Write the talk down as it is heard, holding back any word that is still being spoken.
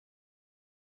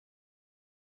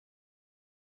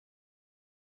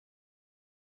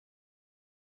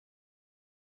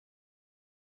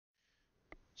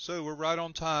So we're right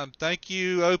on time. Thank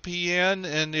you, OPN,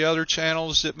 and the other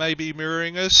channels that may be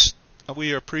mirroring us.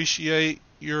 We appreciate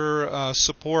your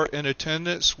support and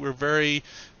attendance. We're very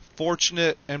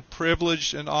fortunate and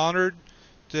privileged and honored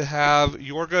to have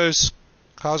Giorgos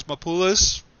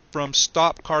Kosmopoulos from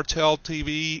Stop Cartel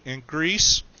TV in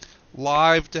Greece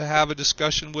live to have a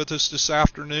discussion with us this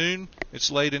afternoon.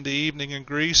 It's late in the evening in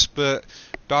Greece, but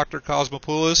Dr.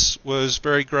 Kosmopoulos was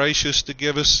very gracious to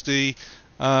give us the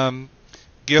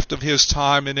gift of his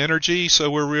time and energy, so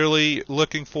we're really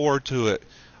looking forward to it.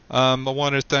 I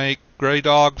want to thank Grey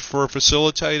Dog for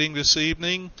facilitating this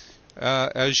evening.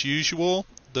 As usual,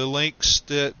 the links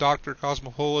that Dr.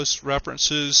 Kosmopoulos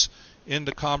references in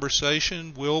the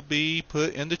conversation will be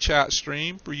put in the chat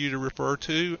stream for you to refer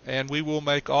to, and we will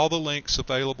make all the links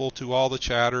available to all the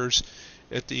chatters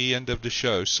at the end of the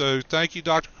show. So thank you,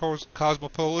 Dr.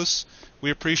 Kosmopoulos.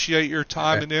 We appreciate your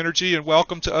time and energy, and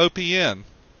welcome to OPN.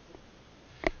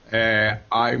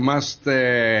 I must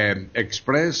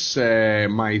express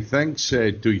my thanks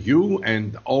to you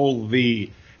and all the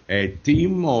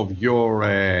team of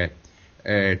your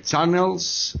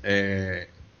channels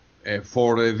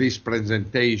for this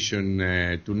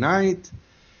presentation tonight.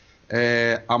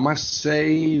 I must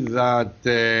say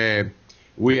that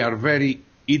we are very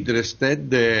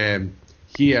interested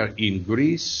here in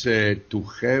Greece to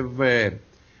have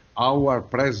our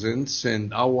presence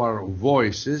and our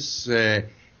voices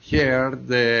heard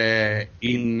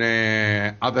in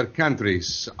other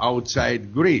countries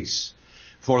outside Greece,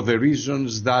 for the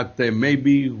reasons that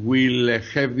maybe we'll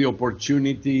have the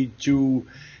opportunity to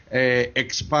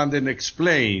expand and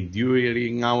explain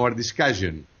during our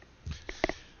discussion.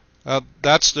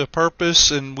 That's the purpose,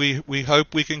 and we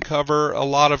hope we can cover a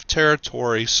lot of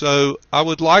territory. So I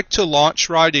would like to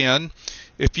launch right in.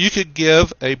 If you could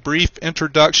give a brief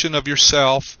introduction of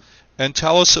yourself and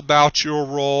tell us about your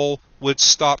role with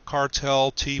Stop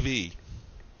Cartel TV.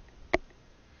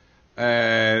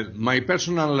 My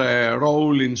personal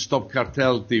role in Stop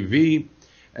Cartel TV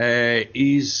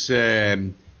is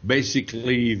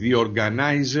basically the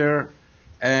organizer,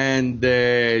 and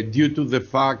due to the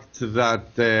fact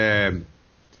that there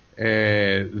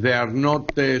are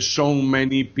not so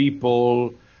many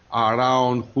people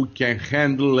around who can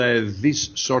handle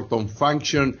this sort of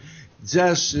function,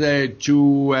 just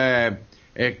to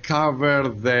cover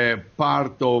the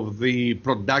part of the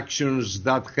productions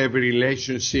that have a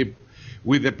relationship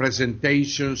with the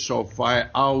presentations of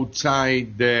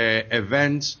outside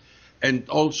events, and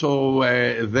also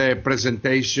the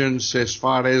presentations as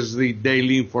far as the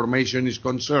daily information is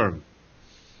concerned.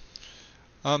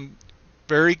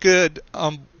 Very good.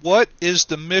 What is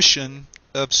the mission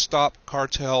of Stop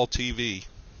Cartel TV?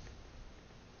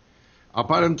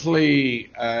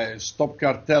 Apparently, Stop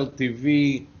Cartel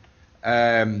TV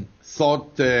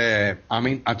thought,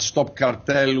 at Stop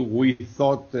Cartel, we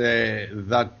thought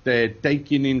that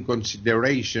taking in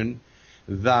consideration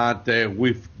that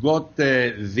we've got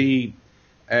the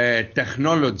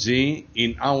technology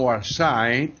in our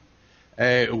side,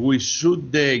 we should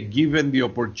given the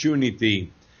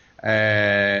opportunity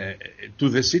to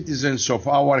the citizens of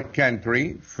our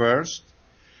country first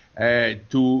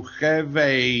to have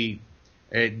a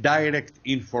direct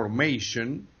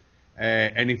information,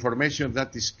 an information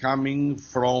that is coming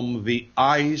from the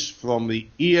eyes, from the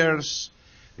ears,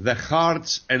 the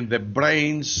hearts and the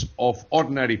brains of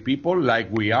ordinary people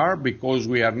like we are, because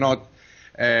we are not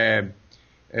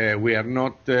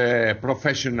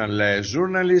professional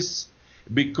journalists,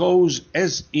 because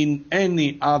as in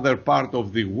any other part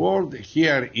of the world,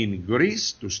 here in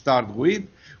Greece, to start with,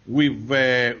 we've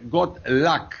got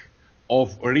lack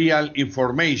of real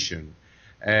information,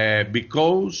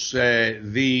 because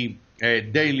the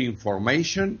daily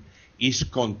information is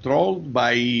controlled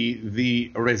by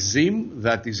the regime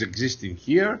that is existing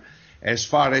here, as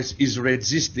far as is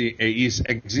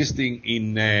existing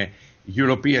in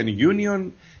European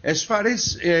Union, as far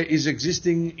as is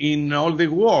existing in all the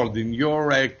world, in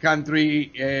your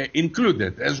country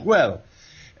included as well.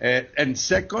 And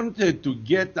second, to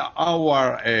get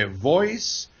our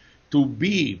voice to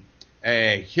be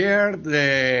heard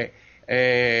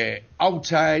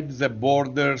outside the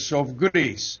borders of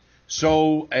Greece.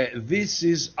 So this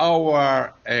is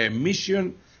our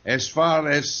mission as far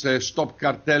as Stop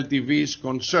Cartel TV is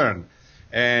concerned.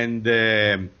 And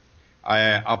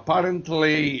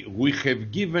apparently we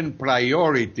have given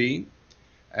priority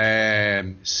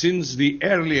since the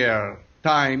earlier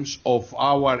times of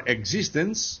our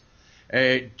existence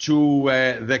to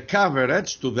the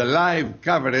coverage, to the live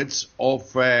coverage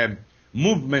of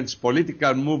movements,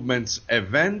 political movements,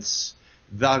 events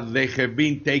that they have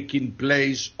been taking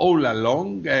place all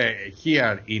along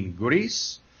here in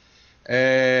Greece,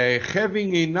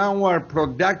 having in our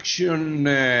production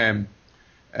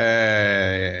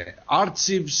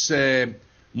archives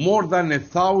more than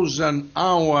 1,000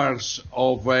 hours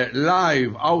of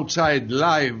outside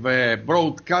live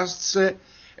broadcasts,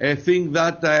 a thing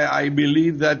that I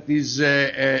believe that is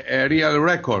a real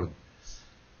record.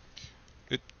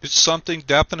 It's something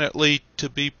definitely to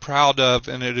be proud of,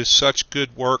 and it is such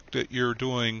good work that you're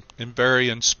doing and very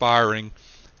inspiring.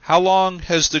 How long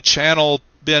has the channel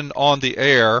been on the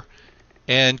air,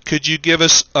 and could you give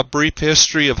us a brief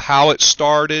history of how it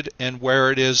started and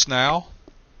where it is now?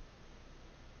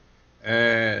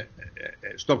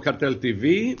 Stop Cartel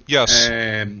TV. Yes.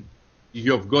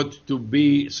 You've got to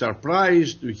be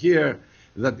surprised to hear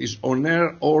that it's on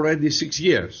air already 6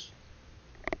 years.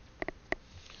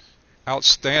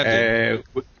 Outstanding.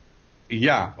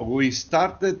 Yeah, we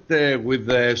started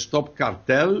with Stop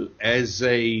Cartel as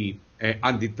a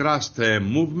antitrust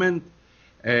movement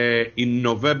in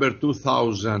November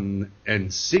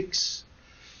 2006,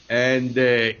 and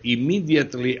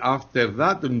immediately after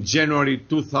that, in January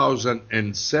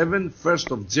 2007,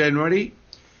 1st of January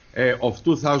of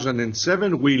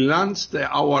 2007, we launched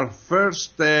our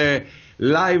first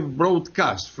live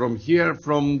broadcast from here,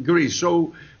 from Greece.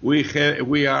 So we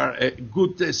are a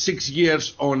good 6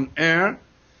 years on air.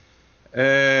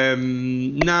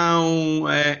 Now,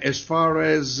 as far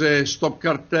as Stop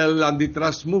Cartel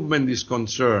antitrust movement is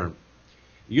concerned,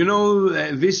 you know,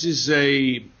 this is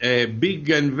a big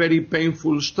and very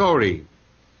painful story.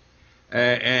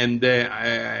 And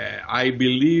I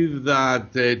believe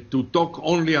that to talk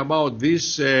only about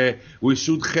this, we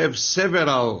should have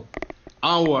several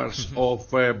hours of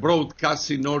broadcasts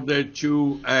in order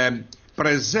to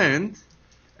present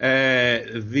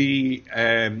the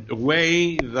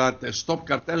way that Stop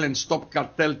Cartel and Stop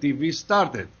Cartel TV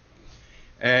started.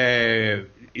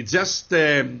 Just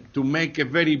to make a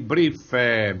very brief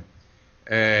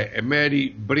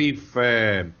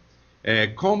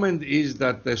comment is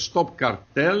that Stop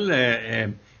Cartel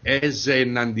as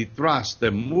an antitrust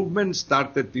movement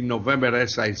started in November,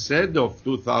 as I said, of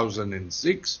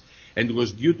 2006, and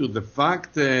was due to the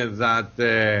fact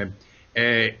that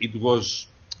it was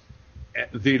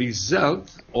the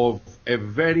result of a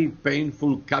very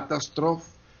painful catastrophe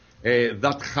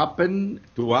that happened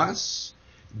to us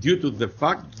due to the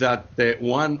fact that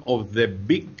one of the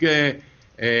big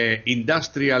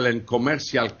industrial and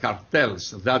commercial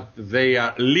cartels that they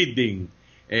are leading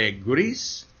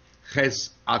Greece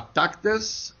has attacked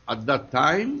us at that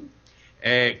time,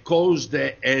 caused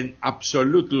an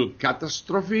absolute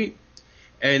catastrophe,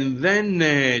 and then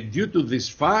due to this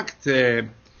fact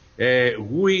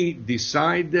we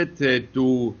decided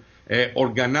to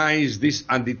organize this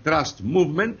antitrust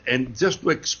movement. And just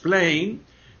to explain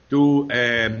to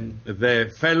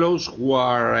the fellows who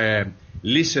are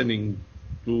listening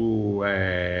to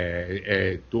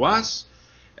us,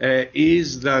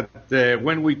 is that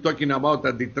when we're talking about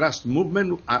antitrust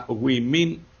movement, we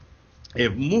mean a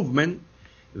movement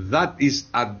that is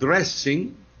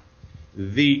addressing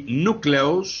the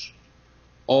nucleus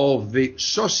of the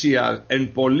social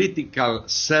and political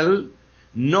cell,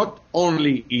 not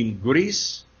only in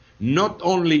Greece, not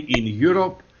only in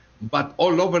Europe, but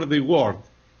all over the world,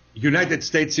 United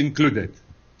States included.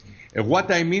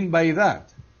 What I mean by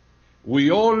that,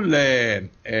 we all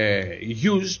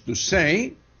used to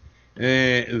say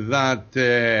that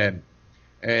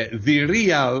the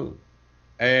real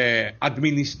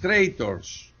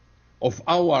administrators of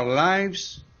our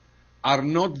lives are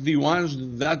not the ones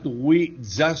that we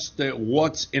just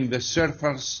watch in the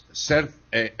surface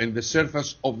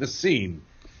of the scene,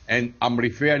 and I'm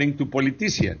referring to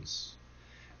politicians.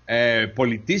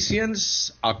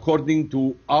 Politicians, according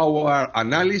to our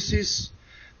analysis,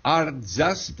 are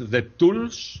just the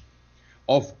tools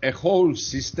of a whole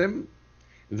system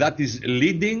that is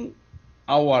leading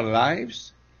our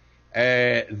lives.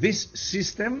 This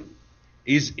system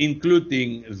is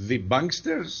including the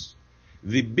banksters,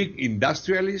 the big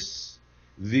industrialists,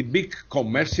 the big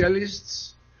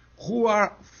commercialists, who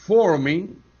are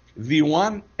forming the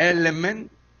one element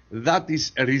that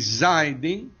is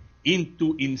residing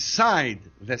inside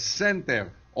the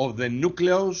center of the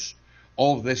nucleus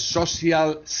of the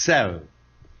social cell.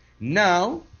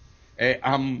 Now,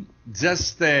 I'm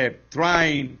just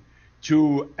trying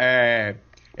to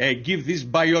give this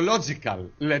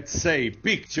biological, let's say,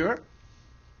 picture.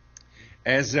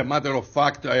 As a matter of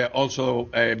fact, also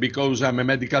because I'm a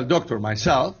medical doctor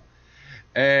myself,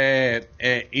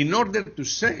 in order to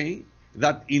say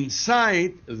that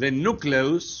inside the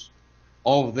nucleus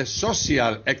of the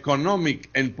social, economic,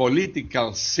 and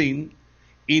political scene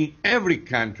in every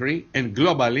country and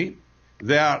globally,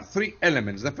 there are three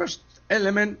elements. The first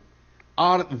element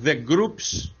are the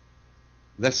groups,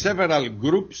 the several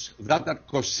groups that are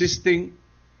consisting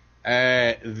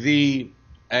the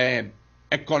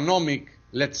economic,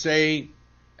 let's say,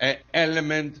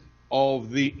 element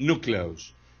of the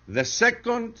nucleus. The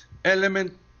second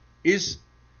element is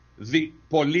the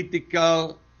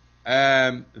political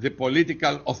authority,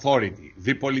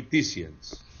 the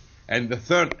politicians. And the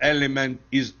third element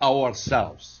is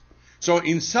ourselves. So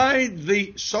inside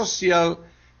the social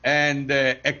and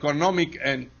economic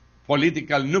and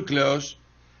political nucleus,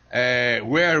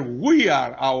 where we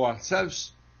are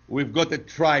ourselves, we've got a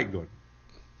trigon.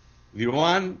 The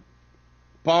one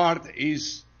part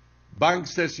is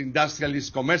banksters, industrialists,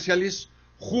 commercialists,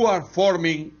 who are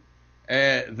forming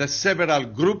the several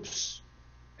groups,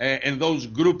 and those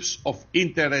groups of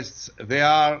interests, they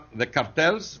are the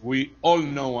cartels. We all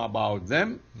know about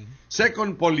them. Mm-hmm.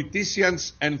 Second,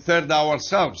 politicians, and third,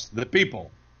 ourselves, the people.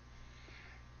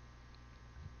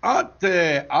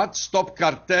 At Stop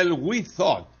Cartel, we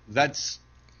thought that's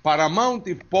paramount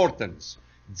importance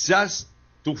just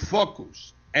to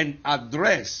focus and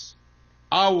address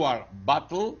our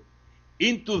battle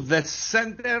into the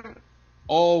center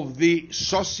of the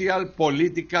social,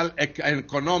 political,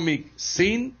 economic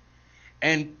scene,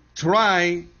 and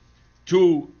try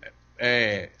to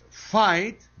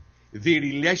fight the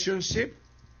relationship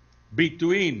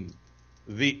between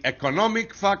the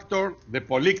economic factor, the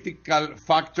political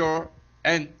factor,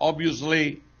 and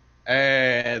obviously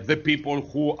the people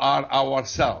who are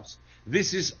ourselves.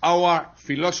 This is our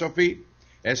philosophy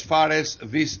as far as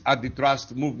this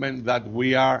antitrust movement that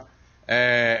we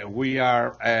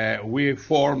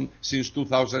formed since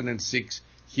 2006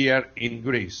 here in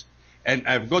Greece. And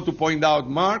I've got to point out,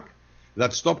 Mark,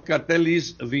 that Stop Cartel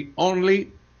is the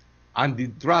only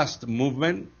antitrust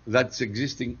movement that's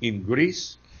existing in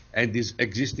Greece and is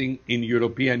existing in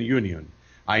European Union.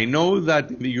 I know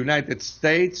that in the United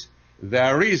States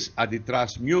there is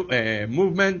antitrust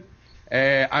movement.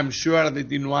 I'm sure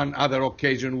that in one other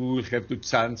occasion we will have the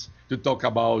chance to talk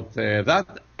about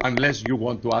that, unless you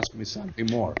want to ask me something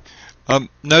more.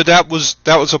 No, that was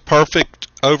a perfect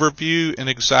overview and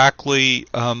exactly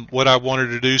what I wanted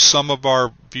to do. Some of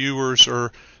our viewers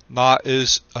are not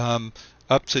as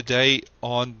up to date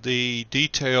on the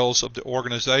details of the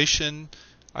organization.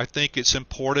 I think it's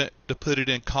important to put it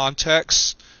in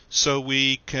context so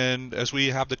we can, as we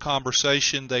have the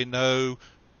conversation, they know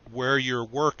where your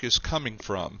work is coming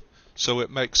from. So it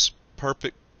makes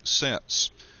perfect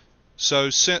sense. So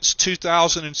since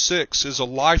 2006 is a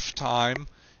lifetime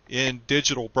in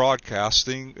digital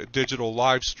broadcasting, digital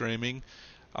live streaming,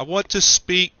 I want to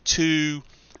speak to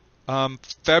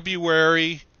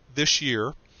February this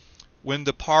year when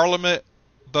the Parliament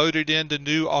voted in the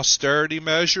new austerity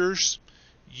measures.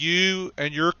 You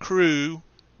and your crew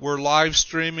were live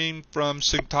streaming from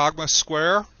Syntagma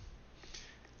Square,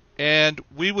 and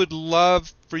we would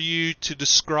love for you to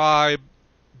describe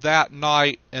that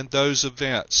night and those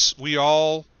events. We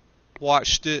all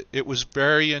watched it. It was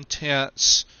very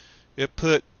intense. It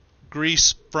put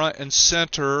Greece front and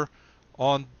center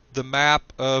on the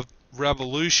map of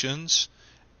revolutions,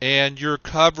 and your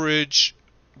coverage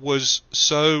was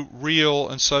so real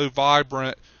and so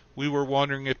vibrant. We were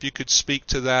wondering if you could speak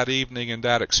to that evening and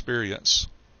that experience.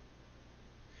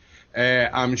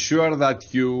 I'm sure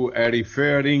that you are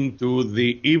referring to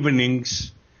the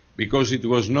evenings, because it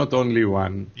was not only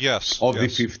one. Yes. Of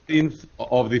yes. the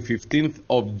 15th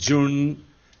of June,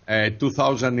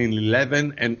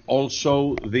 2011, and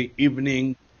also the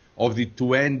evening of the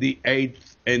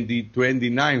 28th and the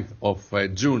 29th of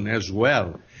June as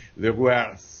well. There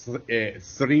were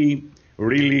three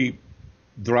really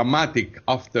dramatic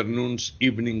afternoons,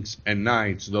 evenings, and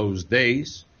nights those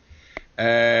days.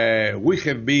 We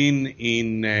have been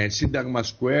in Syntagma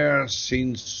Square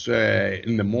since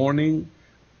in the morning,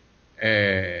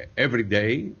 every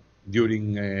day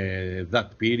during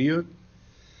that period,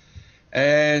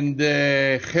 and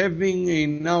having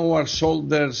in our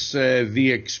shoulders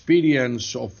the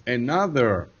experience of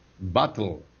another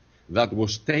battle that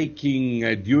was taking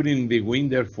during the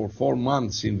winter for 4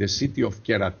 months in the city of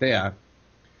Keratea,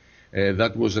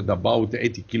 that was at about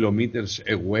 80 kilometers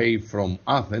away from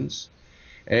Athens.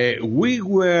 We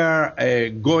were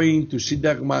going to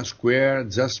Syntagma Square,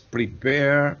 just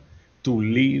prepare to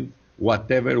leave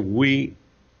whatever we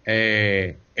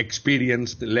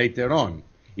experienced later on.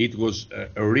 It was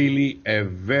really a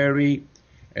very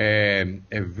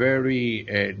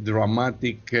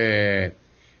dramatic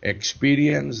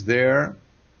experience there,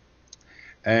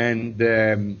 and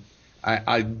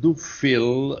I do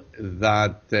feel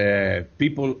that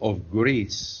people of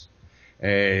Greece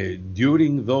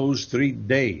during those 3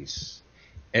 days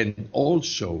and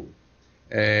also,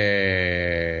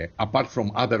 apart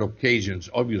from other occasions,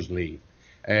 obviously,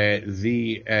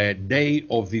 the day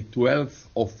of the 12th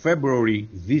of February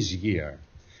this year,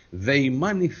 they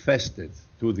manifested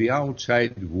to the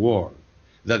outside world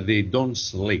that they don't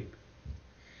sleep.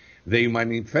 They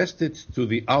manifested to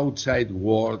the outside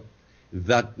world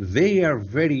that they are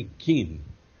very keen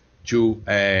to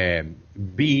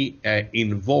be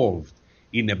involved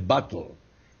in a battle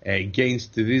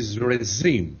against this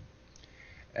regime.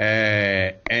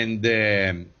 And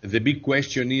the big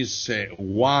question is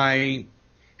why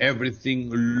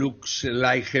everything looks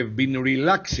like have been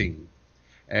relaxing.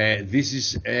 This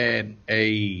is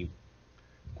a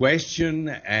question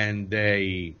and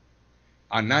a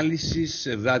analysis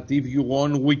that, if you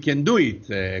want, we can do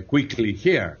it quickly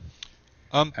here.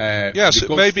 Yes, it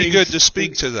may be good to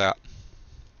speak to that.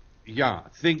 Yeah,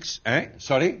 things.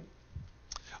 Sorry.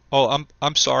 Oh,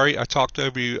 I'm sorry, I talked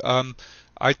over you.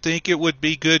 I think it would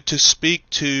be good to speak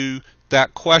to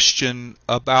that question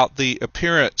about the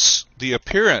appearance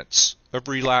of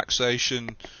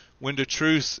relaxation when the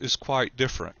truth is quite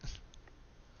different.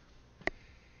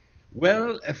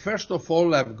 Well, first of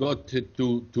all, I've got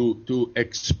to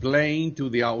explain to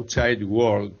the outside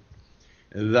world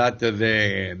that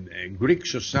the Greek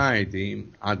society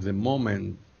at the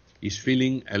moment is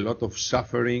feeling a lot of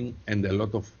suffering and a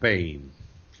lot of pain.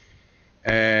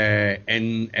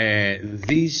 And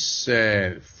these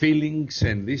feelings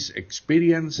and these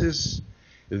experiences,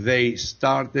 they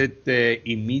started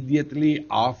immediately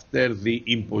after the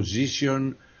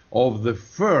imposition of the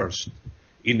first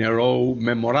in a row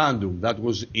memorandum that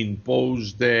was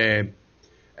imposed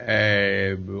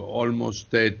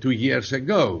almost 2 years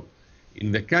ago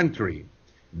in the country.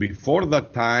 Before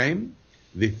that time,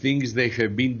 the things, they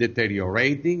have been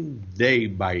deteriorating day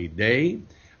by day.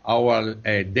 Our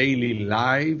daily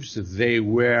lives, they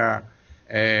were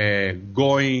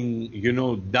going,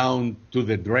 down to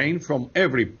the drain from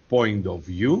every point of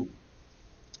view.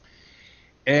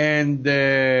 And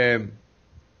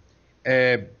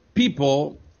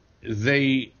people,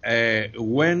 they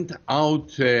went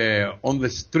out on the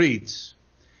streets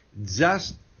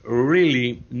just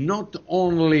really not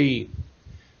only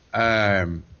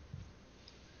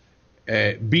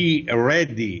be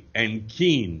ready and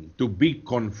keen to be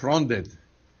confronted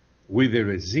with the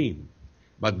regime,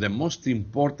 but the most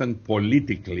important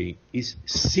politically is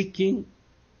seeking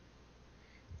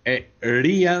a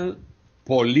real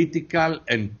political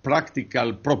and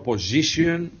practical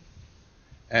proposition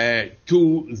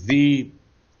to the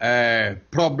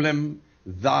problem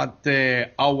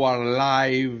that our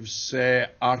lives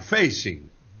are facing.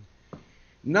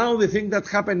 Now, the thing that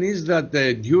happened is that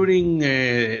during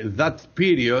that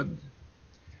period,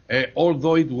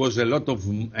 although it was a lot of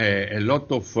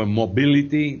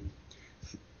mobility,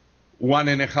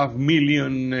 1.5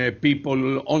 million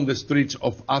people on the streets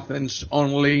of Athens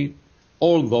only,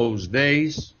 all those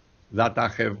days that I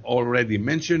have already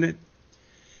mentioned it.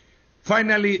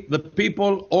 Finally, the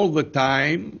people all the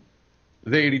time,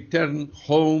 they return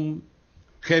home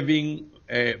having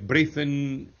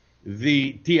breathing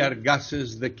the tear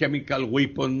gases, the chemical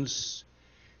weapons,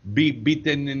 be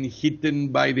beaten and hidden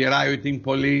by the rioting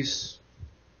police,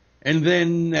 and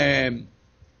then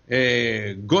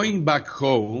going back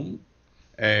home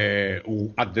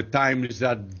at the times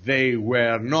that they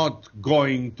were not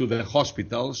going to the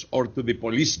hospitals or to the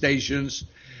police stations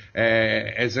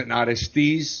as an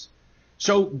arrestees.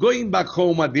 So going back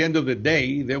home at the end of the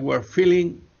day, they were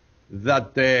feeling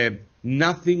that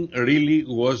nothing really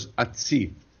was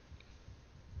achieved.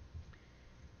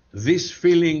 This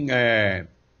feeling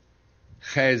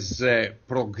has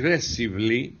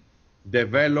progressively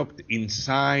developed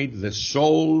inside the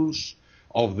souls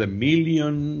of the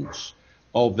millions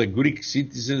of the Greek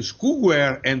citizens who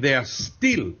were, and they are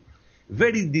still,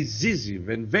 very decisive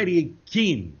and very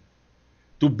keen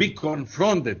to be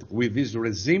confronted with this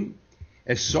regime,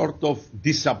 a sort of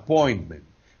disappointment,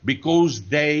 because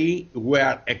they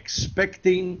were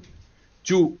expecting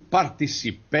to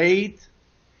participate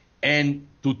and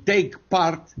to take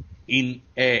part in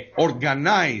a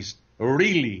organized,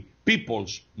 really,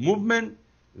 people's movement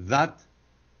that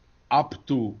up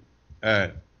to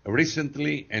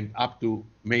recently and up to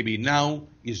maybe now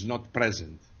is not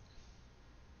present.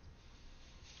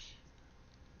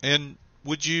 And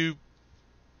would you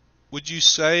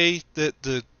say that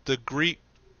the Greek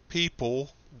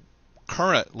people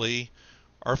currently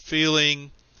are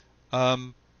feeling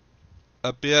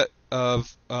a bit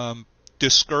of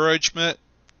discouragement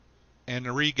and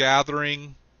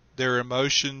regathering their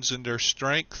emotions and their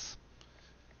strength?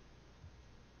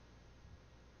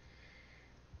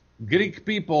 Greek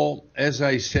people, as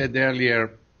I said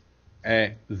earlier,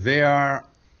 they are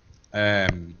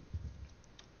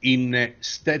in a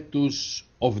status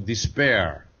of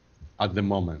despair at the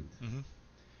moment. Mm-hmm.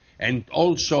 And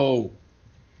also,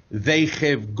 they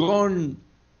have gone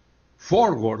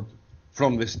forward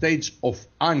from the stage of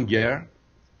anger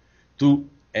to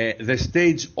the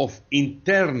stage of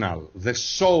internal, the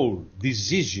soul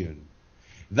decision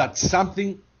that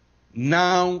something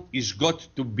now is got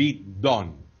to be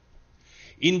done.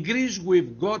 In Greece,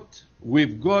 we've got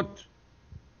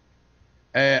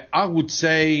I would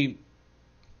say,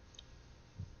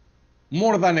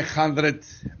 more than 100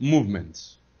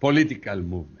 movements, political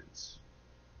movements,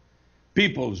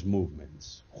 people's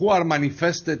movements, who are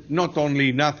manifested not only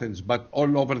in Athens, but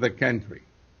all over the country.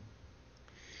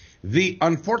 The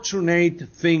unfortunate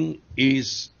thing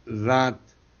is that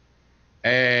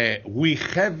we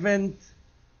haven't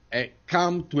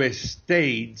come to a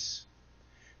stage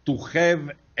to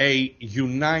have a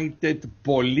united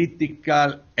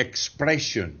political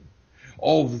expression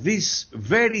of this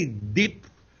very deep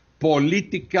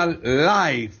political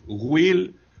life will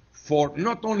for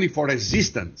not only for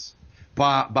resistance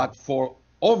but for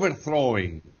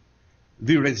overthrowing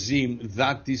the regime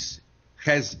that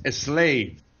has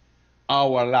enslaved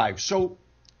our lives. So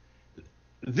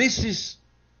this is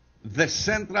the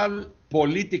central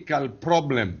political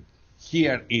problem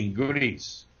here in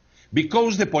Greece,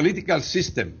 because the political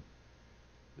system,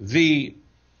 the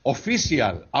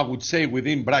official, I would say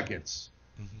within brackets,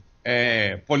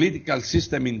 political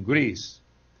system in Greece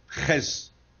has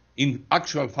in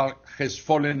actual fact has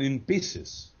fallen in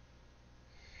pieces.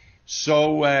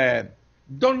 So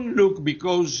don't look,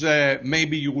 because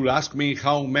maybe you will ask me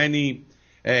how many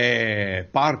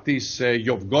parties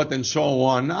you've got and so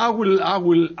on. I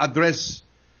will address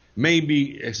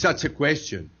maybe such a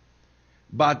question,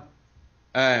 but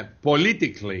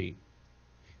politically,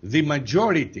 the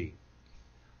majority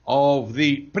of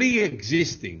the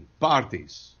pre-existing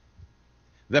parties,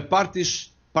 the parties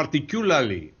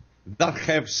particularly that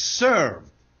have served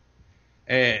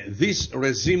this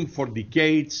regime for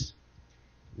decades,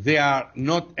 they are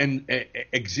not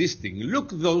existing.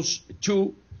 Look, those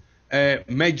two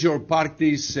major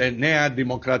parties, Nea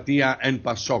Demokratia and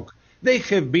PASOK, they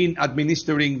have been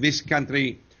administering this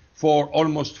country for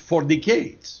almost 4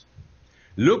 decades.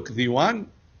 Look, the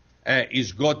one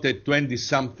is got a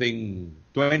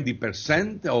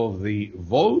 20% of the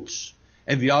votes,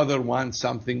 and the other one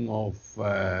something of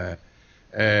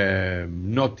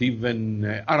not even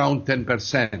around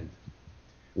 10%.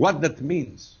 What that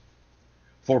means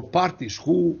for parties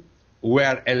who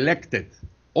were elected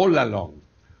all along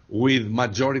with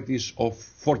majorities of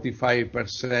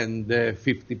 45%,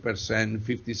 50%,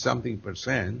 50-something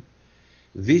percent,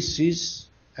 this is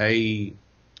a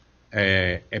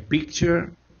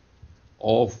picture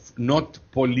of not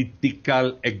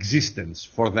political existence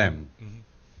for them. Mm-hmm.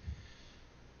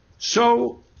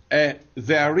 So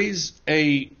there is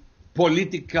a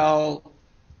political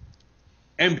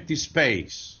empty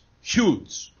space,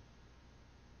 huge,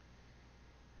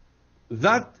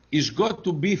 that is got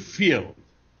to be filled.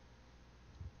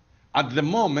 At the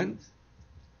moment,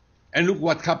 and look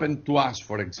what happened to us,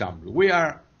 for example. We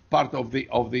are part of the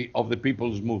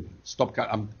people's movement.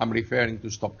 I'm referring to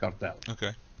Stop Cartel.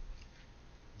 Okay.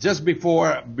 Just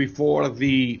before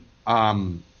the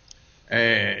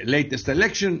latest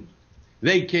election,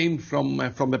 they came from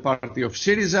the party of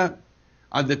Syriza.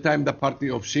 At the time, the party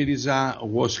of Syriza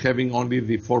was having only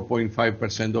the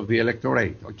 4.5% of the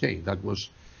electorate. Okay, that was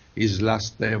his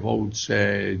last votes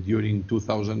during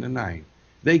 2009.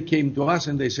 They came to us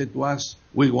and they said to us,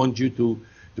 we want you to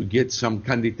get some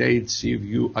candidates if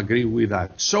you agree with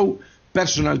that. So,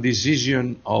 personal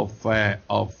decision of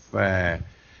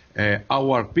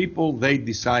our people, they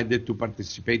decided to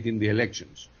participate in the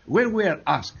elections. When we are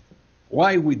asked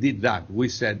why we did that, we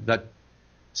said that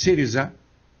Syriza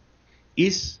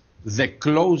is the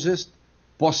closest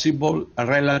possible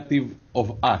relative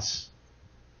of us.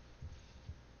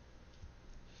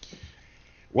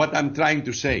 What I'm trying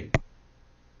to say,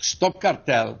 Stop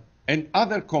Cartel and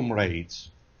other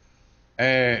comrades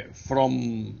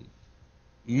from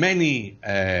many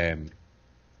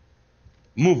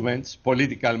movements,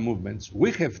 political movements,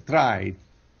 we have tried,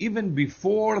 even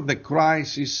before the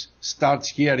crisis starts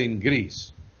here in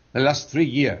Greece, the last 3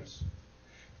 years,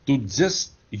 to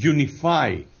just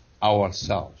unify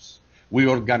ourselves. We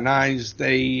organized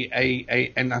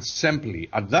an assembly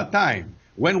at that time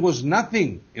when was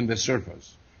nothing in the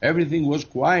surface. Everything was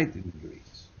quiet in Greece.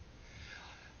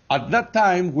 At that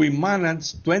time, we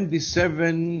managed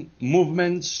 27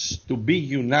 movements to be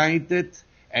united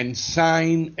and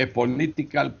sign a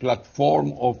political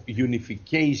platform of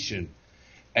unification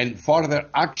and further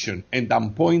action, and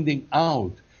I'm pointing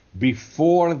out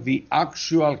before the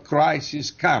actual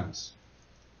crisis comes.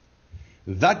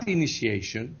 That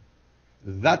initiation,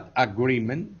 that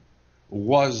agreement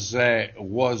was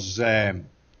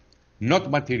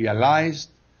not materialized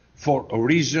for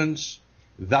reasons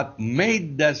that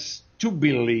made us to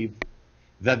believe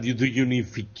that the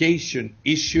unification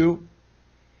issue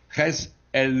has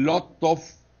a lot of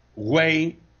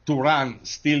way to run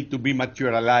still to be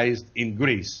materialized in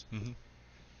Greece. Mm-hmm.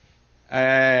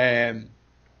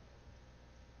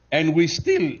 And we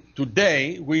still,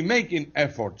 today, we're making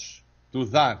efforts to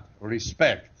that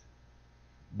respect.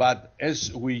 But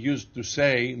as we used to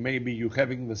say, maybe you're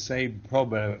having the same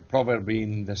proverb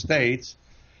in the States,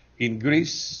 in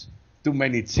Greece, too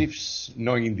many chiefs,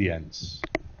 no Indians.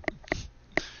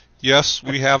 Yes,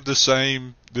 we have the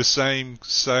same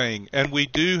saying, and we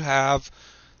do have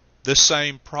the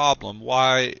same problem.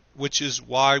 Which is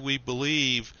why we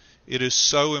believe it is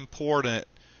so important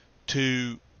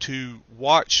to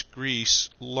watch Greece,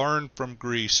 learn from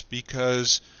Greece,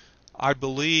 because I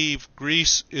believe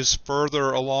Greece is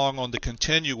further along on the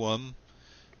continuum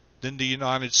than the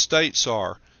United States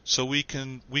are. So we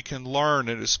can learn,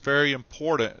 and it's very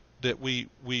important that we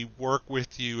work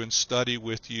with you and study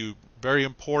with you. Very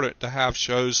important to have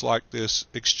shows like this,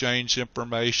 exchange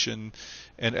information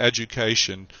and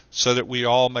education, so that we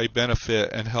all may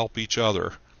benefit and help each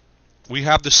other. We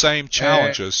have the same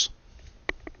challenges.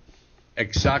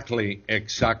 Exactly.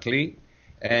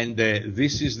 And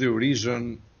this is the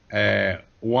reason,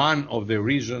 one of the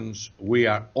reasons we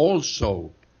are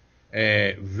also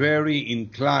very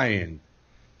inclined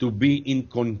to be in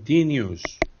continuous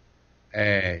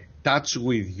touch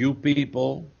with you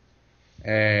people,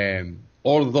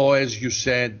 although, as you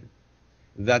said,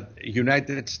 that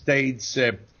United States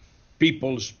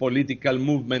people's political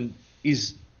movement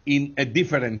is in a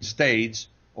different stage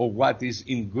of what is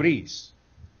in Greece.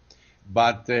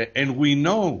 But, and we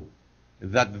know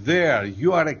that there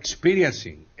you are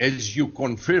experiencing, as you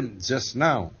confirmed just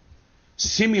now,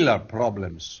 similar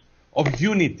problems of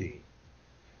unity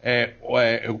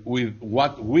with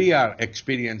what we are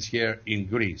experiencing here in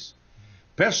Greece.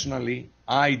 Personally,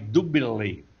 I do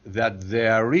believe that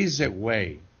there is a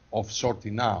way of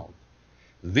sorting out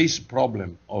this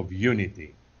problem of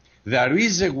unity. There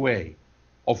is a way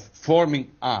of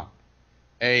forming up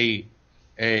a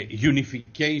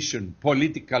unification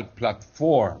political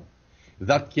platform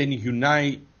that can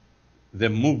unite the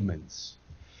movements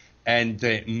and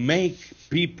make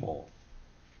people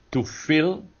to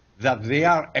feel that they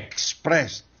are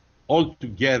expressed all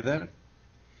together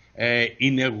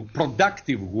in a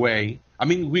productive way. I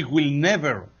mean, we will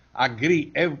never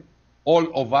agree, all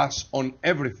of us, on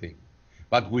everything,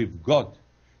 but we've got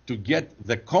to get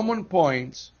the common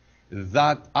points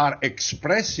that are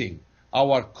expressing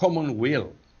our common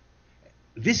will.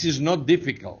 This is not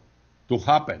difficult to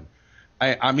happen.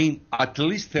 I mean, at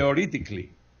least theoretically,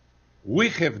 we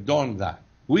have done that.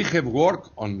 We have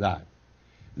worked on that.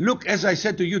 Look, as I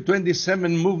said to you,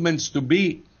 27 movements to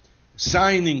be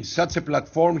signing such a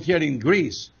platform here in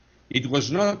Greece. It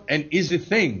was not an easy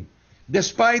thing.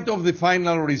 Despite of the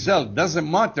final result, doesn't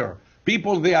matter.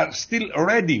 People, they are still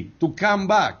ready to come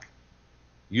back,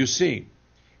 you see.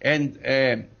 And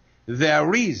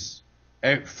there is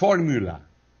a formula,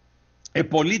 a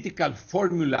political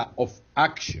formula of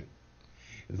action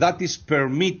that is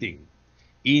permitting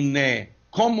in a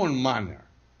common manner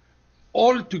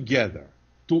all together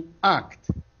to act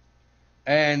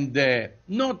and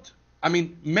not, I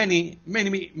mean, many,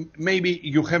 maybe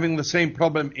you're having the same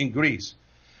problem in Greece.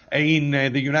 In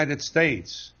the United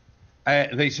States,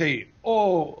 they say,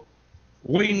 oh,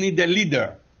 we need a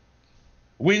leader.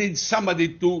 We need somebody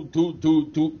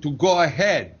to go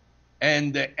ahead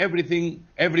and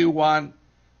everyone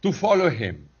to follow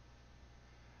him.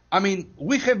 I mean,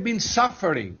 we have been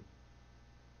suffering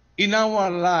in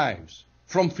our lives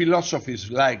from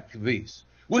philosophies like this.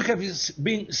 We have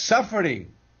been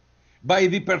suffering by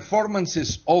the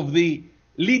performances of the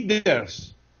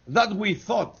leaders that we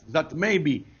thought that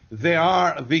maybe they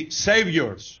are the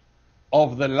saviors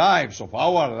of the lives, of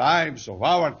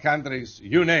our countries,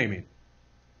 you name it.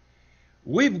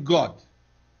 We've got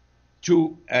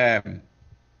to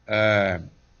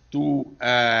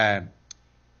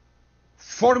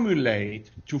formulate,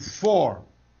 to form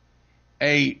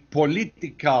a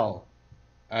political,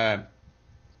 if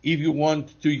you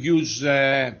want to use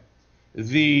the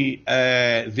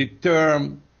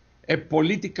term, a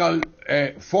political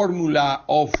formula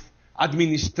of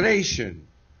administration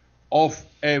of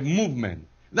a movement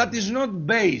that is not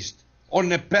based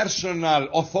on a personal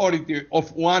authority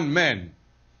of one man,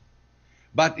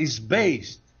 but is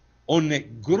based on a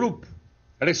group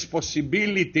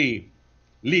responsibility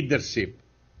leadership,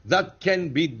 that can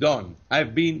be done.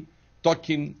 I've been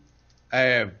talking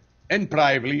and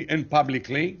privately and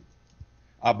publicly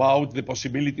about the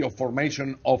possibility of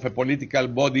formation of a political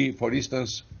body. For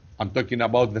instance, I'm talking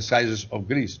about the sizes of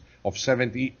Greece, of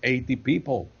 70, 80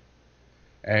 people,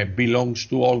 belongs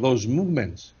to all those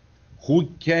movements, who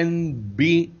can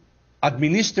be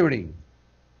administering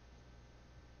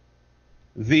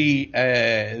the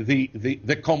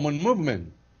common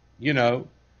movement. You know,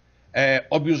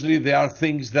 obviously there are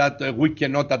things that we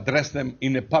cannot address them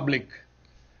in a public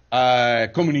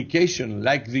communication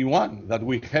like the one that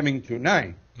we're having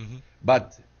tonight. Mm-hmm.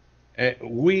 But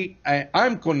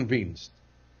I'm convinced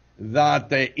that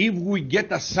if we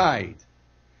get aside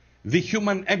the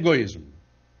human egoism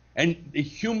and the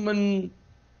human,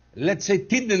 let's say,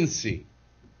 tendency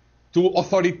to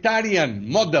authoritarian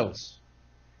models,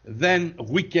 then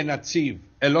we can achieve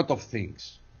a lot of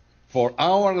things for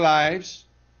our lives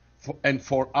and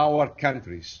for our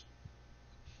countries.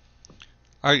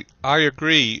 I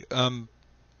agree.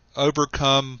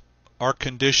 Overcome our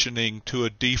conditioning to a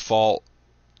default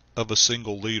of a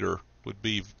single leader would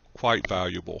be quite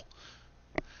valuable.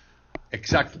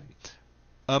 Exactly.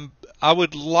 I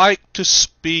would like to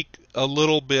speak a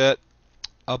little bit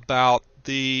about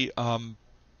the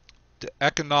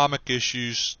economic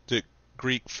issues that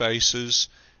Greek faces,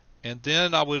 and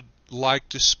then I would like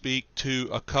to speak to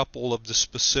a couple of the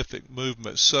specific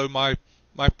movements. So my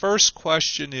first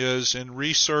question is, in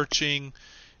researching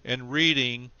and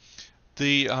reading,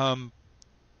 the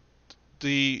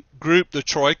group, the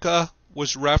Troika,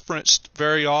 was referenced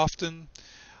very often.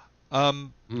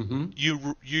 Mm-hmm.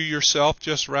 You yourself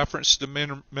just referenced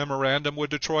the memorandum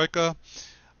with the Troika.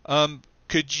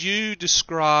 Could you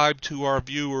describe to our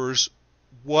viewers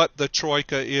what the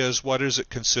Troika is? What does it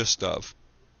consist of?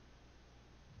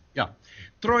 Yeah.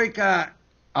 Troika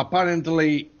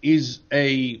apparently is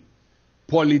a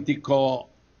political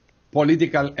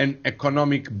and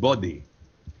economic body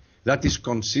that is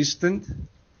consistent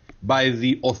by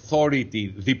the authority,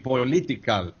 the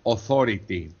political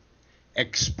authority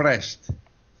expressed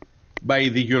by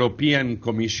the European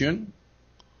Commission.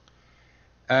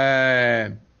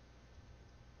 The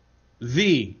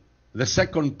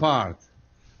second part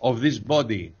of this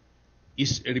body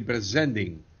is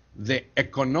representing the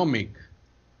economic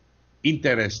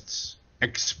interests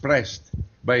expressed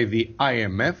by the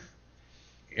IMF,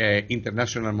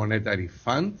 International Monetary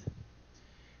Fund,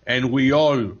 and we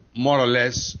all, more or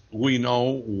less, we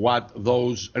know what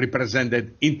those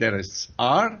represented interests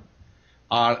are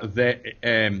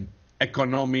the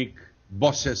economic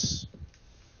bosses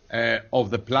of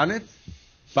the planet,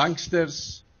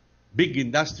 banksters, big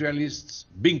industrialists,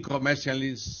 big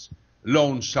commercialists,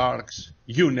 loan sharks,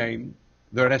 you name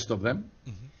the rest of them.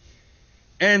 Mm-hmm.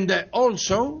 And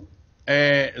also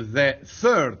the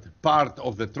third part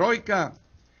of the Troika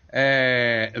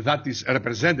that is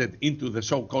represented into the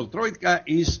so-called Troika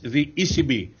is the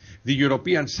ECB, the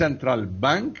European Central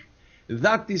Bank,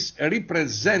 that is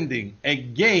representing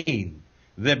again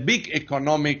the big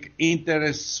economic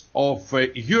interests of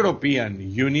European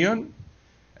Union,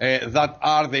 that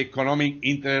are the economic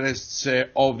interests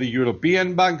of the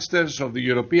European banksters, of the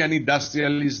European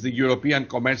industrialists, the European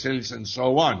commercialists, and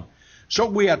so on. So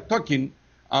we are talking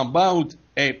about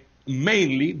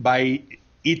mainly by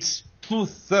its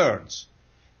 2/3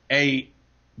 a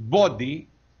body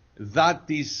that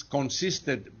is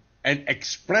consisted and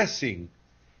expressing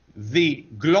the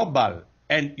global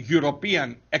and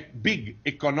European big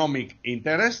economic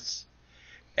interests,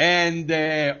 and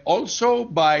also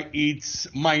by its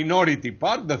minority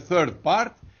part, the third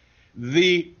part,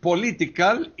 the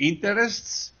political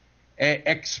interests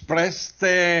expressed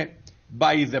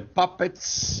by the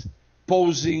puppets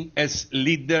posing as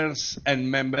leaders and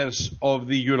members of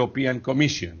the European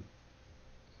Commission.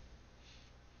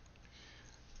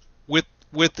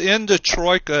 Within the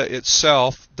Troika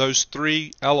itself, those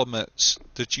three elements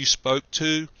that you spoke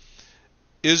to,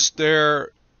 is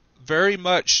there very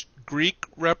much Greek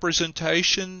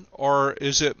representation, or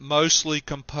is it mostly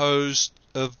composed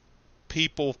of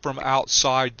people from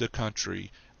outside the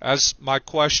country? As my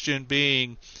question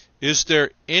being, is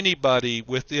there anybody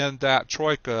within that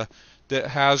Troika that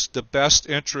has the best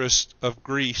interest of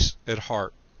Greece at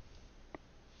heart?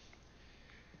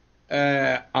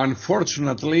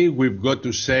 Unfortunately, we've got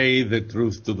to say the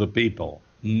truth to the people.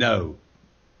 No,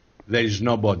 there is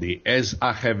nobody. As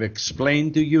I have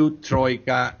explained to you,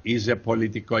 Troika is a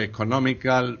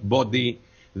politico-economical body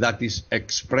that is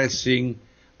expressing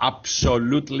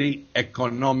absolutely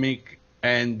economic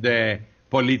and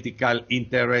political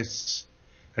interests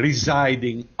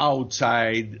residing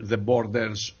outside the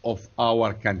borders of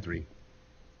our country.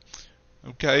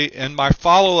 Okay, and my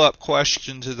follow-up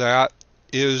question to that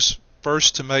is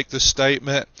first to make the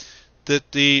statement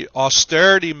that the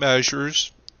austerity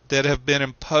measures that have been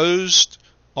imposed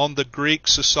on the Greek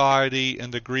society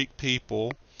and the Greek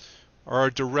people are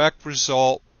a direct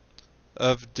result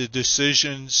of the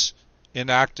decisions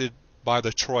enacted by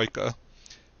the Troika.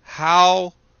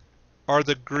 How are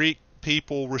the Greek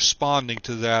people responding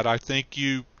to that? I think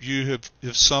you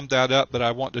have summed that up, but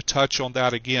I want to touch on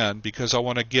that again because I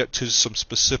want to get to some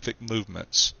specific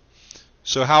movements.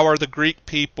 So how are the Greek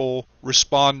people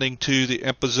responding to the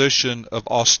imposition of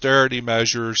austerity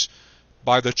measures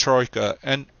by the Troika?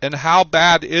 And how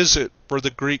bad is it for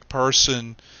the Greek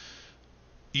person,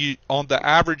 on the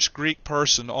average Greek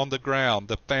person on the ground,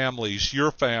 the families,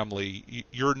 your family,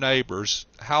 your neighbors?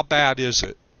 How bad is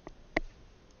it?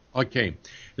 Okay,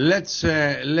 let's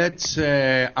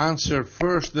answer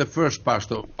first the first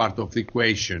part of the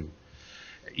equation.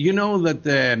 You know that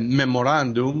the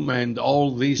memorandum and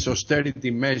all these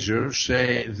austerity measures,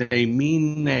 they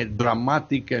mean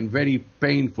dramatic and very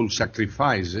painful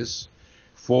sacrifices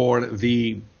for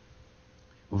the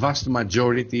vast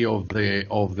majority of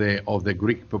the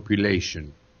Greek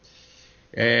population,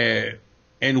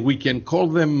 and we can call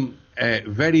them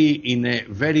in a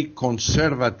very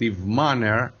conservative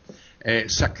manner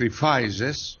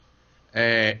sacrifices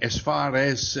as far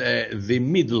as the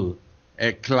middle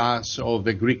class of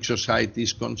the Greek society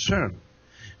is concerned,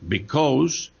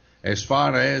 because as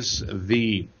far as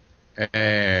the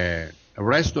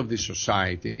rest of the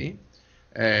society,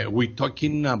 we're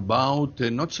talking about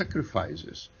not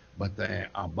sacrifices, but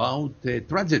about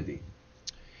tragedy.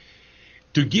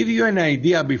 To give you an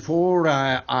idea, before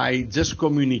I just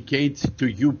communicate to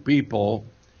you people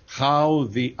how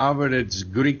the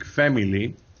average Greek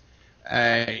family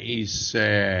is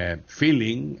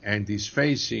feeling and is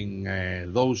facing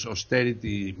those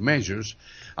austerity measures,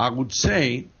 I would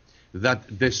say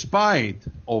that despite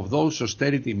of those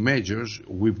austerity measures,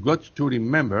 we've got to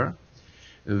remember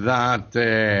that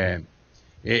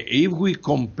if we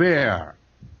compare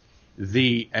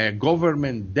the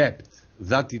government debt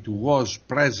that it was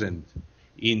present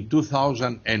in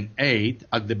 2008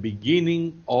 at the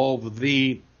beginning of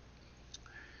the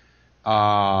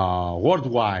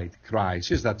worldwide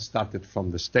crisis that started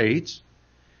from the States,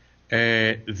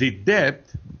 the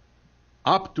debt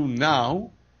up to now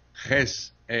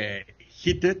has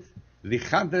hit the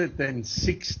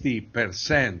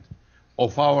 160%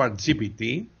 of our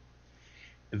GPT.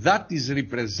 That is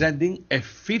representing a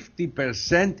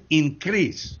 50%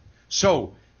 increase.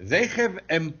 So they have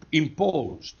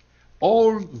imposed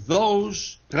all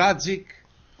those tragic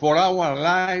for our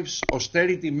lives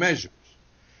austerity measures,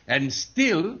 and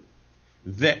still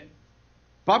the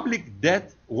public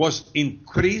debt was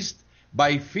increased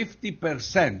by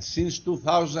 50% since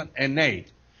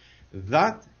 2008.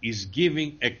 That is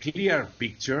giving a clear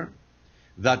picture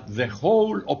that the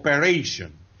whole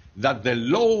operation that the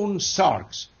loan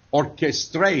sharks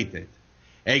orchestrated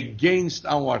against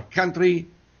our country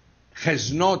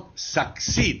has not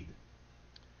succeeded.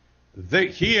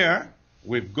 Here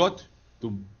we've got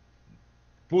to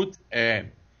put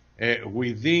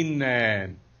within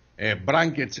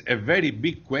brackets a very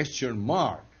big question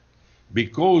mark,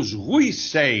 because we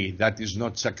say that is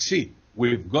not succeed.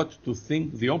 We've got to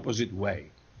think the opposite way.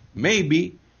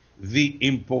 Maybe the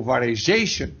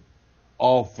impoverization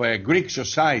of Greek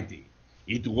society,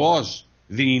 it was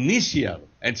the initial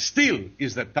and still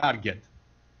is the target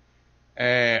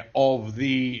of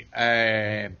the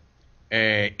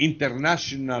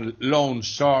international loan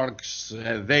sharks,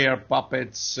 their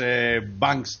puppets,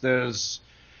 banksters,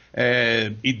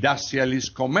 industrialists,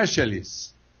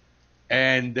 commercialists.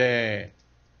 And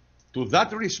to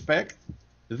that respect,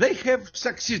 they have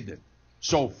succeeded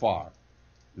so far.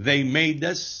 They made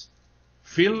us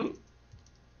feel,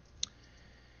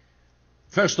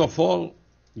 first of all,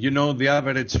 you know, the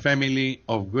average family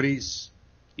of Greece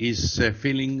is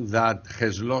feeling that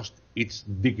has lost its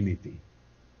dignity.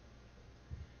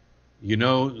 You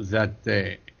know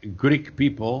that Greek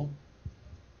people,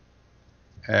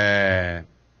 they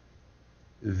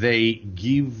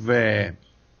give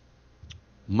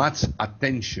much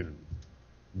attention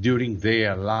during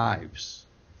their lives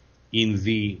in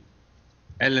the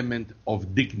element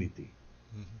of dignity.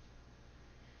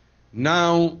 Mm-hmm.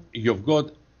 Now you've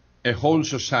got a whole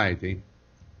society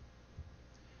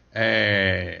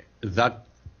that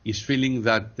is feeling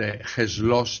that has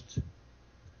lost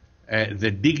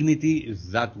the dignity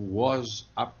that was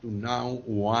up to now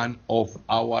one of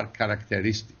our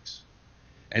characteristics.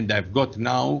 And I've got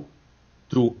now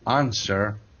to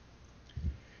answer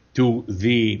to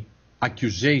the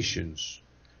accusations,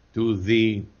 to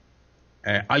the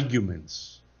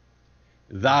arguments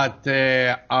that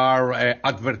are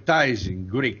advertising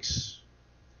Greeks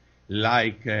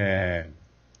like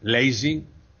lazy.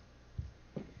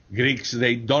 Greeks,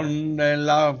 they don't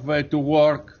love to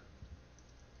work.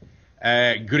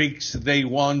 Greeks, they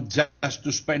want just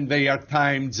to spend their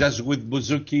time just with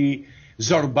bouzouki,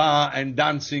 zorba, and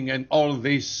dancing and all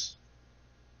this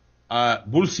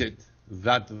bullshit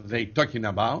that they're talking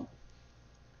about.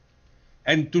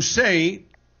 And to say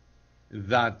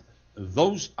that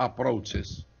those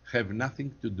approaches have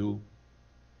nothing to do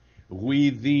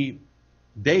with the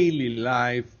daily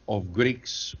life of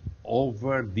Greeks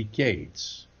over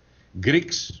decades.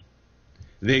 Greeks,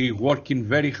 they working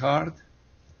very hard.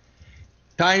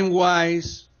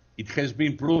 Time-wise, it has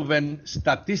been proven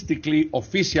statistically,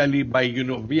 officially by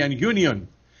European Union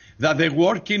that they're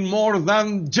working more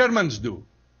than Germans do,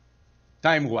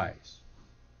 time-wise.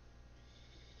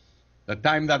 The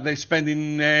time that they spend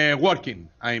in working,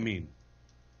 I mean.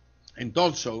 And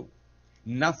also,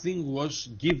 nothing was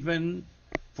given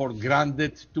for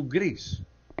granted to Greece,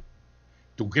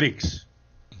 to Greeks.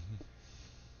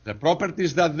 The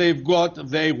properties that they've got,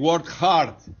 they work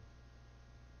hard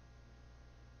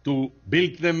to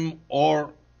build them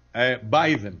or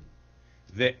buy them.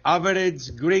 The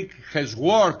average Greek has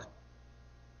worked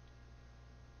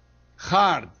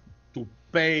hard to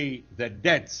pay the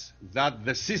debts that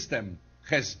the system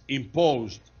has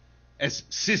imposed as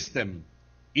system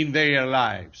in their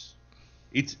lives.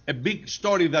 It's a big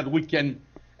story that we can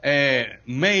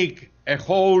make a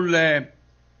whole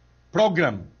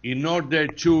program in order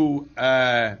to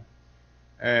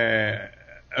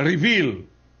reveal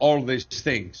all these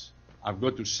things. I've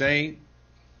got to say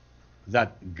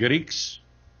that Greeks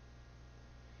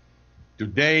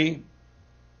today,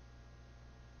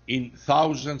 in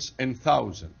thousands and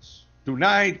thousands.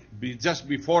 Tonight, just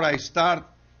before I start,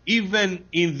 even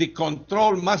in the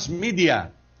controlled mass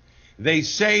media, they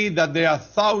say that there are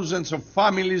thousands of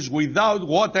families without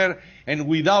water and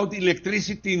without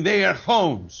electricity in their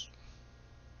homes.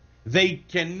 They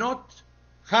cannot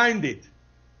hide it.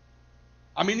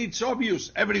 I mean, it's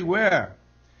obvious everywhere.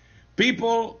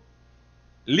 People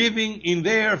living in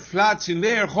their flats, in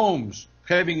their homes,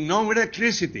 having no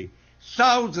electricity.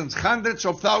 Thousands, hundreds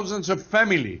of thousands of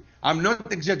families. I'm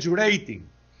not exaggerating.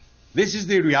 This is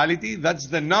the reality. That's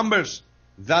the numbers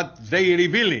that they're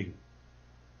revealing.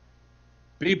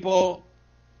 People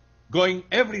going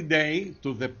every day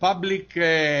to the public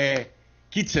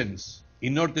kitchens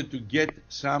in order to get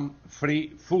some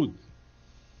free food.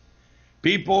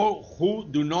 People who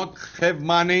do not have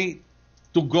money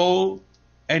to go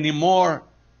anymore,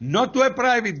 not to a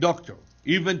private doctor,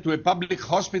 even to a public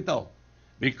hospital,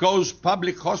 because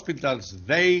public hospitals,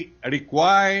 they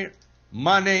require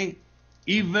money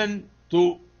even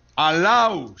to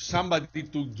allow somebody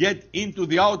to get into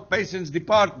the outpatients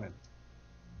department.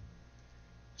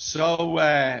 So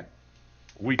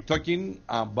we're talking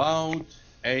about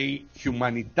a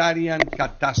humanitarian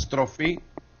catastrophe,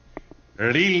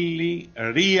 really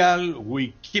real.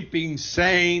 We keeping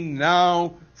saying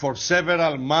now for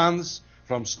several months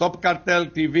from Stop Cartel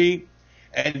TV,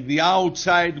 and the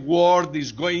outside world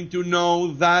is going to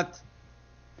know that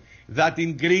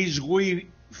in Greece we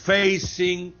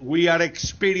are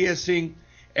experiencing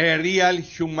a real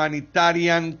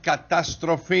humanitarian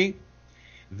catastrophe,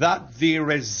 that the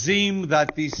regime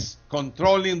that is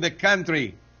controlling the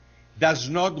country does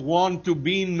not want to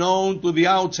be known to the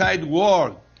outside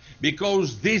world,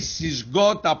 because this is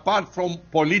got, apart from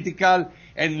political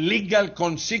and legal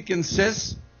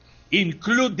consequences,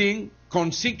 including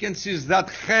consequences that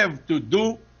have to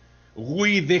do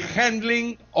with the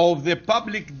handling of the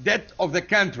public debt of the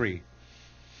country.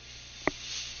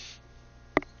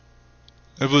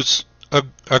 It was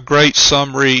a great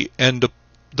summary, and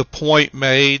the point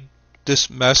made, this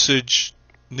message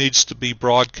needs to be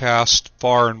broadcast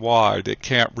far and wide. It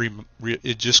can't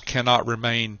it just cannot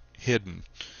remain hidden.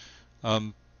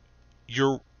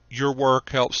 Your work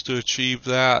helps to achieve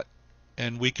that,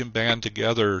 and we can band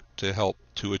together to help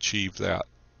to achieve that.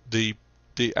 The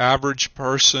average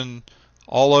person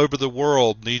all over the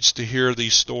world needs to hear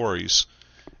these stories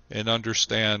and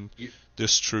understand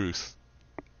this truth.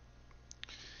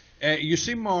 You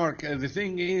see, Mark, the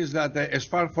thing is that as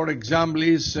far, for example,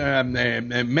 as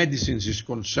medicines is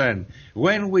concerned,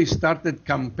 when we started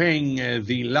campaigning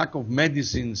the lack of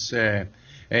medicines here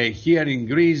in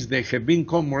Greece, there have been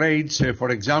comrades,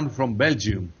 for example, from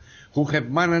Belgium, who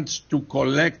have managed to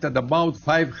collect at about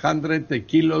 500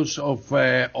 kilos of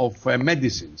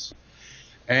medicines.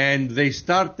 and they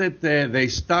started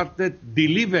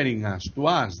delivering us to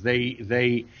us.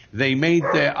 They made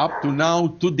up to now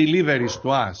 2 deliveries to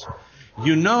us.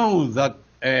 You know that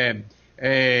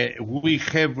we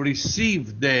have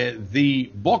received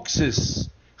the boxes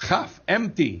half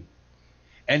empty,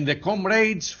 and the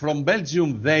comrades from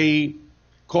Belgium, they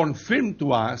confirmed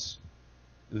to us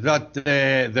that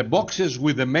the boxes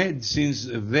with the medicines,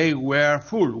 they were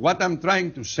full. What I'm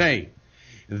trying to say,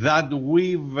 that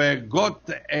we've got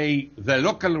the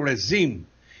local regime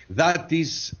that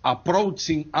is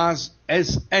approaching us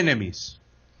as enemies,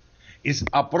 is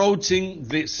approaching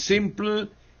the simple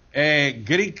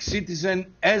Greek citizen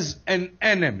as an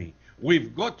enemy.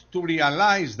 We've got to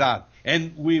realize that,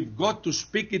 and we've got to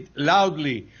speak it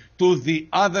loudly to the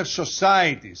other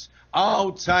societies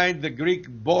outside the Greek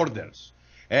borders.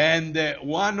 And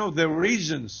one of the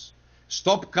reasons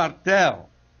Stop Cartel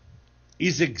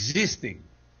is existing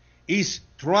is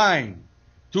trying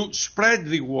to spread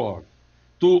the word,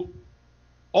 to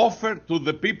offer to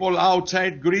the people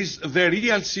outside Greece the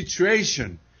real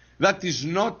situation that is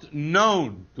not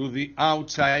known to the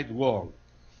outside world.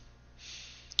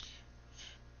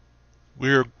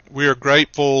 We are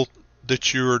grateful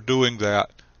that you are doing that.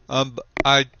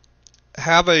 I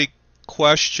have a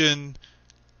question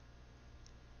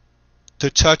to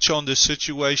touch on the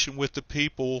situation with the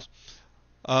people.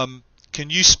 Can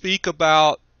you speak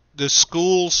about the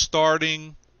schools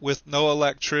starting with no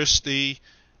electricity,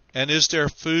 and is there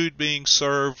food being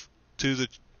served to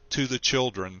the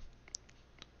children?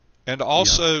 And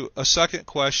also a second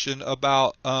question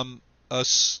about a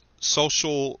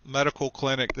social medical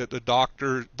clinic that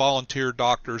the volunteer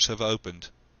doctors have opened.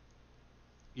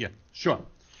 Yeah, sure.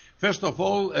 First of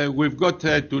all, we've got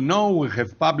to know, we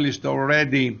have published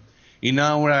already in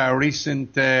our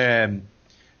recent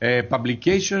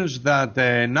publications that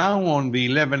now on the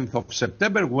 11th of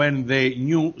September, when the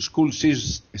new school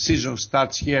season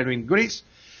starts here in Greece,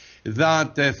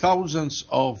 that thousands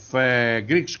of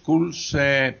Greek schools,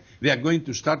 they are going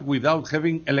to start without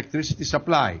having electricity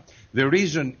supply. The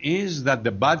reason is that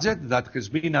the budget that has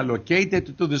been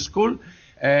allocated to the school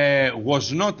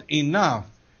was not enough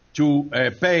to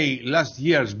pay last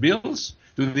year's bills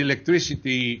to the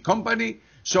electricity company.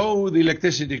 So the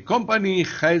electricity company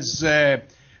has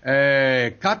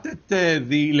cut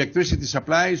the electricity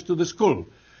supplies to the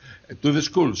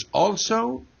schools.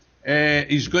 Also,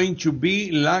 is going to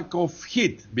be lack of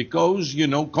heat because, you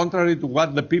know, contrary to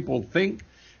what the people think,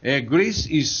 Greece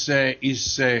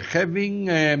is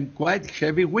having quite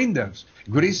heavy winters.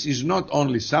 Greece is not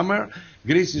only summer.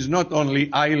 Greece is not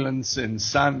only islands and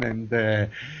sun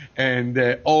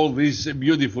and all these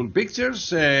beautiful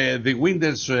pictures. The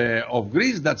winters of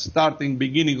Greece that starting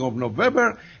beginning of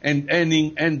November and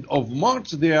ending end of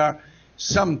March, they are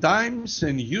sometimes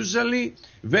and usually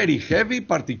very heavy,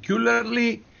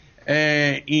 particularly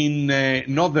in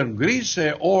northern Greece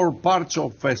or parts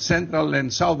of central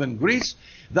and southern Greece.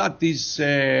 That is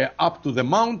up to the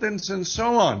mountains and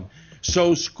so on.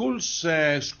 So schools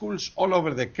all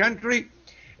over the country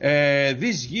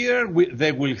this year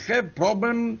they will have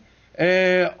problem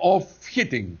of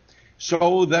heating.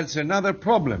 So that's another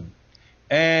problem.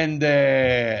 And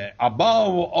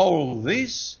above all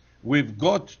this, we've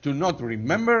got to not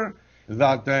remember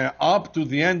that up to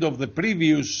the end of the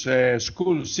previous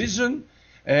school season,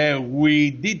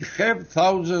 we did have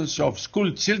thousands of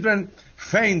school children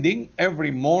fainting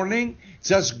every morning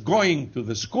just going to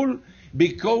the school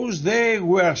because they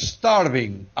were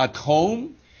starving at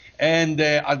home, and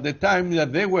at the time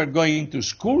that they were going to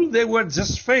school, they were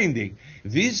just fainting.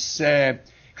 This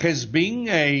has been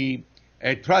a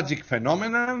tragic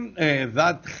phenomenon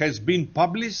that has been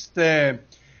published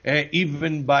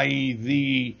even by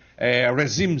the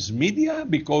regime's media,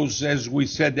 because as we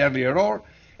said earlier on,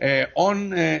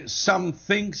 some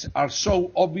things are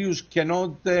so obvious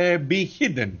cannot be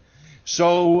hidden.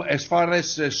 So as far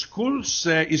as schools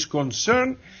is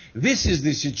concerned, this is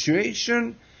the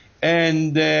situation,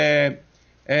 and I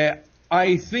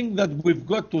think that we've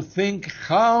got to think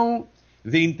how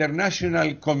the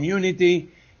international community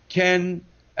can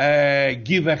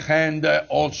give a hand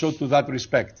also to that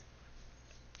respect.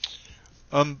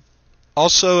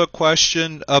 Also a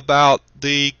question about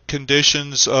the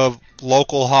conditions of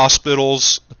local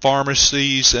hospitals,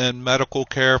 pharmacies, and medical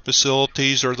care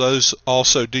facilities. Are those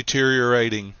also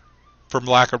deteriorating from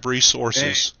lack of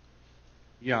resources?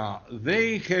 Yeah,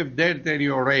 they have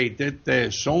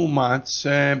deteriorated so much,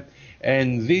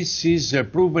 and this is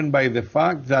proven by the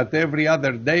fact that every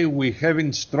other day we're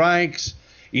having strikes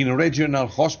in regional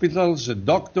hospitals,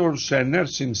 doctors and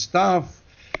nursing staff.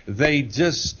 They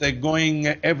just going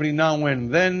every now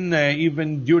and then,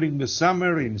 even during the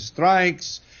summer, in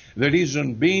strikes. The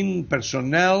reason being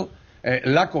personnel,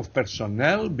 lack of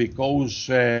personnel, because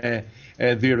the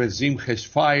regime has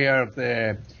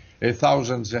fired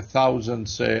thousands and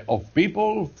thousands of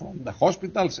people from the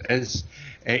hospitals, as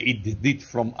it did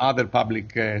from other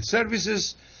public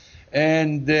services.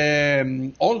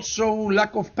 And also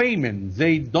lack of payment.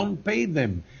 They don't pay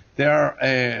them. There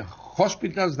are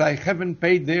hospitals that haven't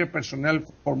paid their personnel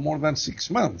for more than 6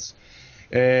 months.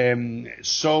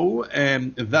 So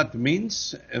that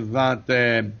means that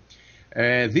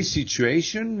this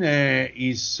situation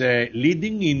is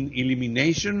leading in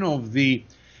elimination of the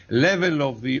level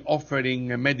of the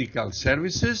offering medical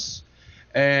services.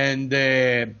 And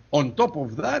on top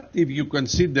of that, if you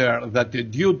consider that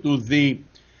due to the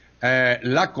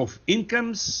lack of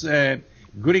incomes,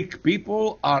 Greek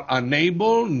people are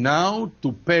unable now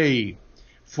to pay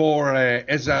for,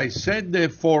 as I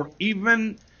said, for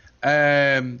even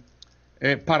paramedical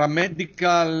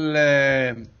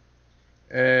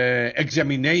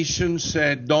examinations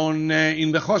done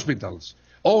in the hospitals.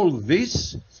 All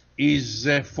this is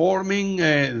forming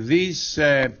this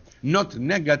not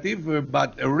negative,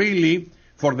 but really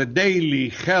for the daily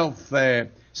health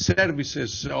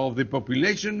services of the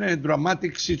population, a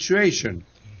dramatic situation.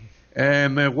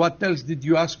 What else did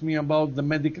you ask me about the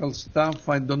medical staff?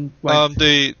 I don't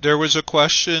quite... There was a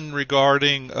question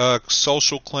regarding a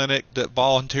social clinic that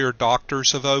volunteer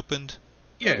doctors have opened.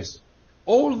 Yes.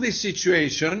 All this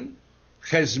situation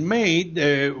has made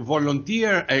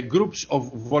groups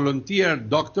of volunteer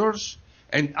doctors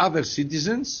and other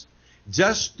citizens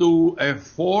just to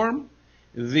form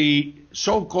the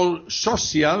so-called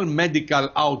social medical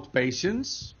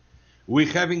outpatients.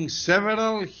 We're having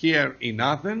several here in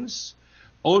Athens,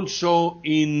 also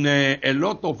in a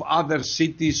lot of other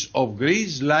cities of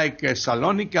Greece, like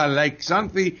Salonika, like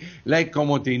Xanthi, like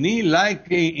Komotini,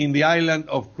 like in the island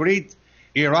of Crete,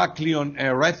 Heraklion,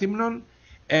 Rethymnon.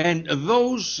 And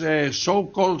those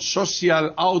so-called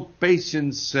social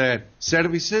outpatients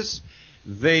services,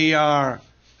 they are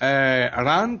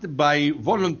run by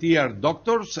volunteer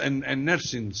doctors and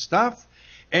nursing staff.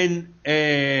 And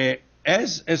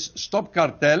as Stop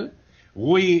Cartel,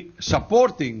 we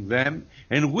supporting them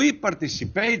and we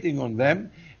participating on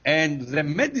them, and the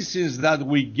medicines that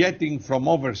we getting from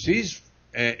overseas,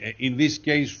 in this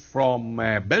case from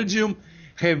Belgium,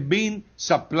 have been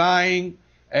supplying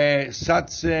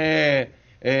such social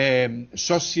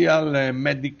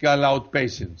medical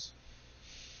outpatients.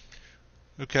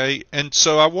 Okay, and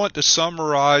so I want to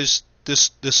summarize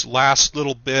this last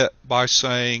little bit by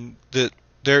saying that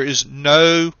there is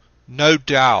no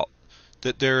doubt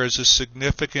that there is a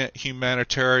significant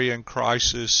humanitarian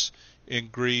crisis in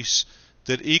Greece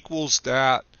that equals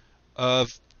that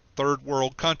of third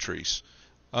world countries,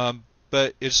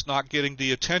 but it's not getting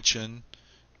the attention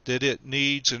that it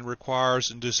needs and requires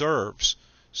and deserves.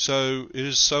 So it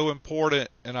is so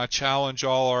important, and I challenge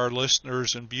all our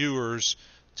listeners and viewers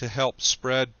to help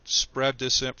spread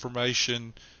this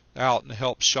information out and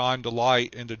help shine the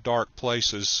light into dark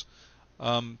places.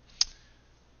 From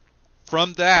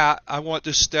that, I want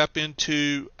to step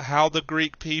into how the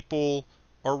Greek people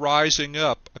are rising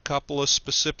up. A couple of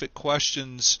specific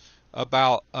questions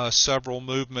about several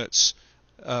movements,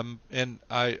 and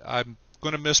I'm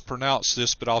going to mispronounce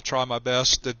this, but I'll try my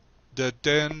best. The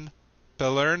Den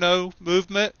Palerno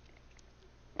movement,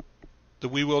 the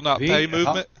We Will Not Pay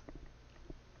movement.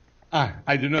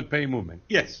 I do not pay movement.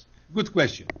 Yes, good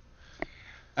question.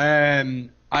 I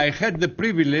had the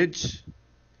privilege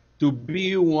to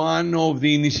be one of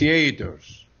the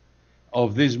initiators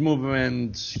of this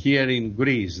movement here in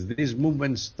Greece. This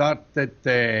movement started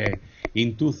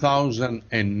in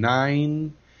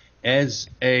 2009 as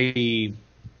a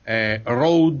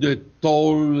road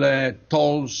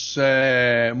tolls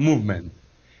movement.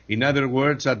 In other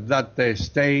words, at that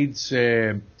stage,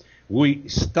 we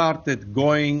started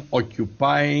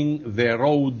occupying the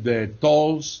road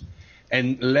tolls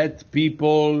and let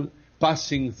people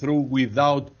passing through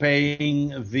without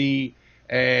paying the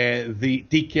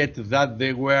ticket that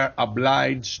they were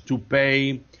obliged to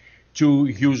pay to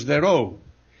use the road.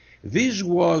 This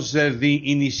was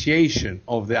the initiation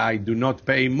of the I Do Not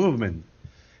Pay movement.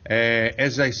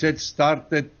 As I said,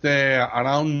 started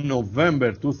around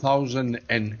November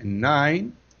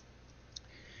 2009,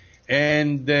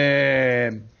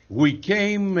 and we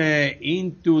came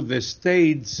into the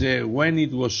stage when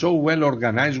it was so well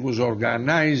organized. It was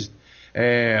organized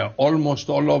almost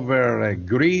all over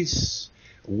Greece,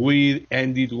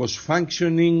 and it was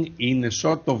functioning in a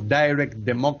sort of direct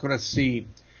democracy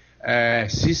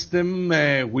system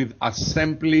with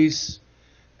assemblies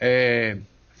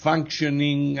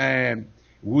functioning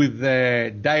with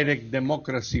the direct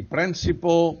democracy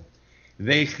principle.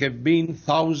 There have been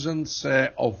thousands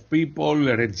of people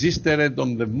registered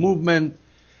on the movement,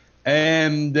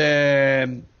 and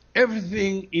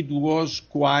everything, it was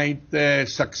quite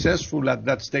successful at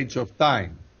that stage of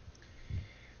time.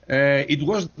 It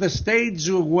was the stage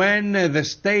when the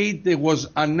state was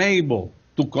unable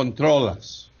to control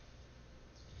us.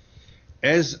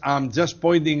 As I'm just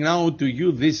pointing out to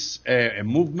you, this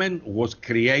movement was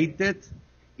created,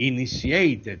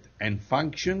 initiated, and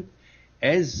functioned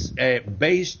as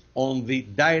based on the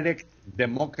direct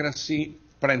democracy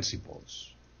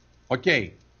principles.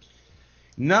 Okay.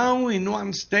 Now, in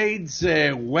one stage,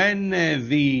 when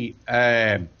the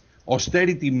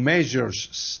austerity measures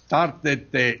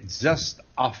started just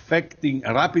affecting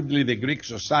rapidly the Greek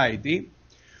society,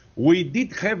 we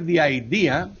did have the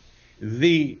idea,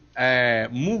 the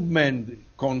movement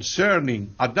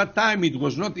concerning, at that time it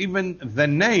was not even the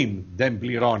name "Δεν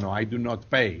πληρώνω," I do not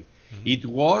pay. It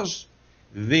was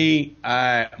the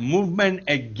movement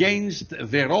against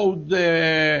the road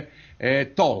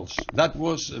tolls. That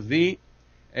was the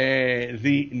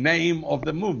name of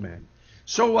the movement.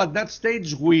 So at that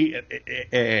stage, we,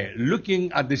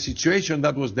 looking at the situation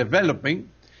that was developing,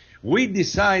 we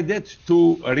decided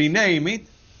to rename it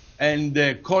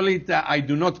and call it I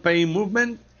Do Not Pay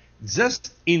movement,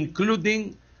 just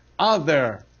including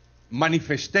other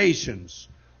manifestations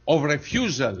of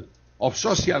refusal, of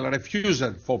social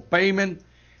refusal for payment,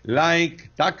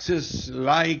 like taxes,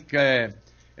 like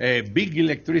big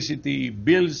electricity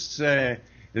bills,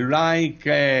 like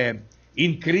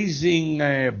increasing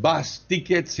bus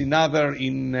tickets in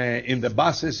the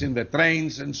buses, in the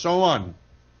trains, and so on.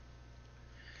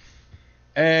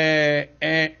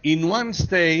 In one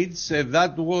stage,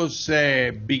 that was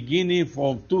beginning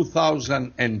from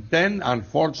 2010,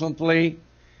 unfortunately,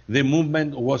 the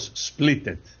movement was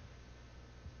splitted.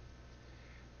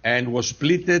 And was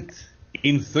splitted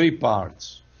in three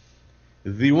parts.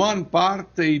 The one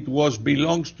part, it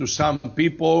belongs to some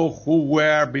people who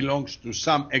belongs to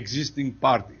some existing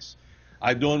parties.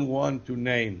 I don't want to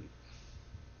name.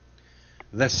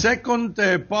 The second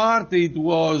part,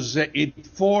 it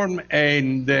formed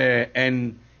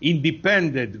an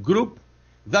independent group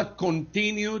that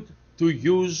continued to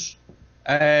use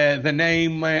the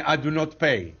name I Do Not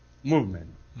Pay movement.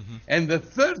 Mm-hmm. And the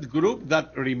third group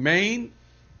that remained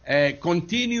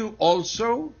continue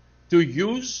also to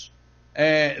use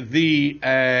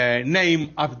the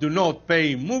name of Do Not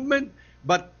Pay movement,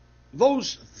 but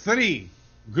those three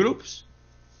groups,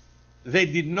 they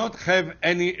did not have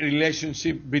any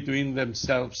relationship between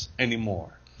themselves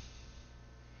anymore.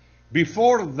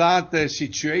 Before that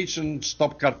situation,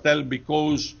 Stop Cartel,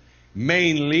 because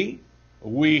mainly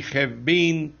we have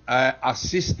been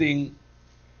assisting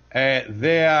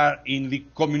there in the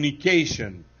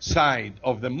communication side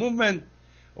of the movement,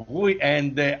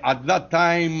 and at that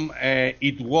time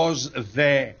it was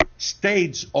the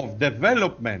stage of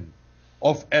development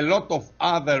of a lot of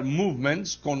other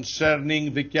movements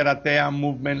concerning the Keratea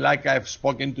movement, like I've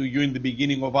spoken to you in the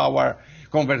beginning of our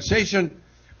conversation.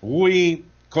 We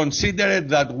considered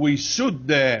that we should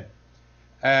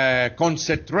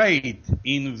concentrate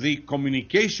in the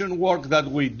communication work that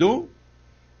we do,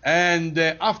 and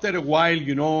after a while,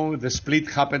 the split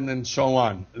happened and so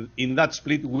on. In that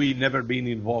split, we never been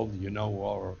involved,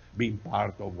 or being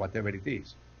part of whatever it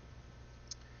is.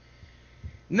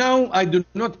 Now, I Do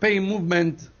Not Pay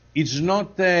movement is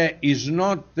not, let's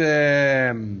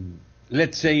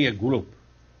say, a group.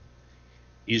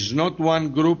 Is not one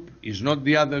group, is not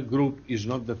the other group, is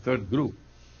not the third group.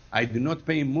 I Do Not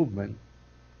Pay movement,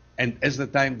 and as the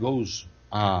time goes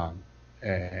on,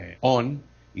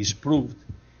 is proved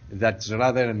that's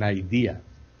rather an idea.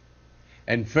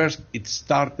 And first, it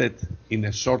started in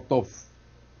a sort of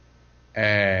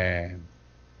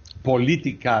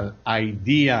political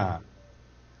idea,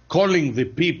 calling the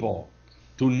people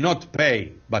to not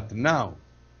pay, but now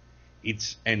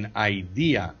it's an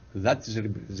idea that is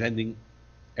representing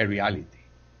a reality.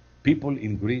 People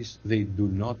in Greece, they do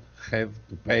not have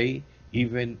to pay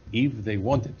even if they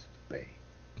wanted to pay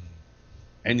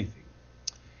anything.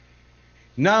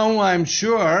 Now, I'm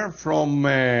sure from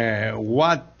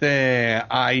what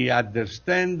I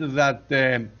understand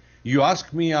that you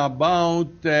asked me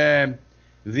about the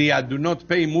I Do Not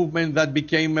Pay movement that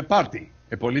became a party,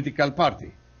 a political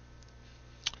party.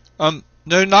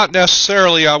 No, not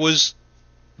necessarily. I was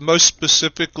most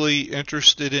specifically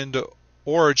interested in the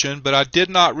origin, but I did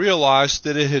not realize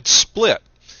that it had split.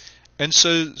 And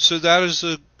so that is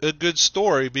a good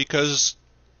story, because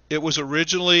it was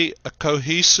originally a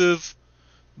cohesive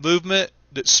movement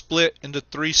that split into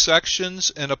three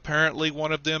sections, and apparently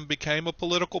one of them became a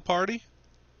political party?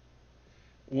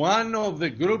 One of the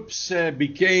groups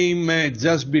became,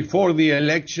 just before the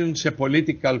elections, a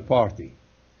political party.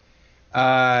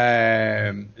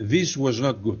 This was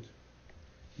not good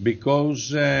because,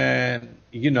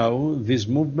 this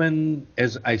movement,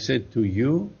 as I said to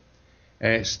you,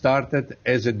 started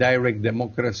as a direct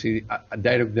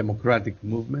democratic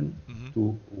movement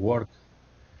to work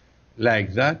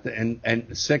like that.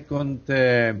 And second,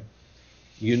 a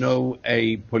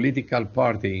political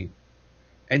party,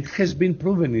 and has been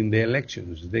proven in the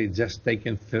elections. They just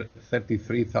taken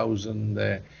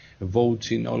 33,000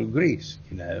 votes in all Greece,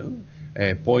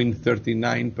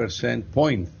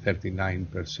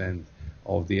 0.39%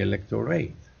 of the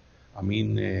electorate. I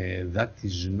mean, that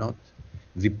is not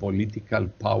the political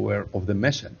power of the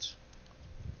message.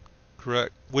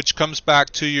 Correct. Which comes back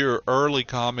to your early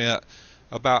comment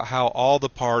about how all the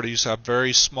parties have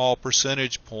very small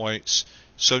percentage points,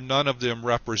 so none of them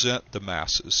represent the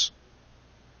masses.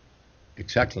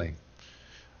 Exactly.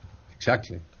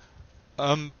 Can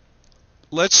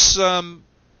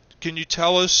you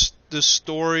tell us the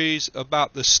stories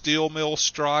about the steel mill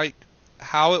strike,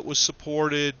 how it was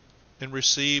supported and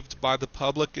received by the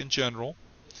public in general,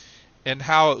 and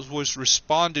how it was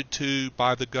responded to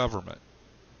by the government?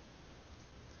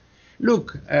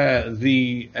 Look,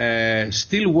 the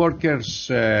steel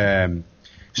workers'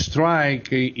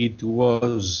 strike, it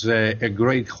was a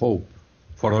great hope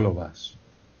for all of us.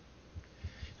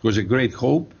 It was a great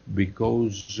hope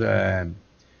because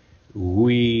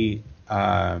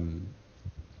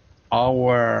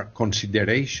our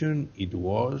consideration, it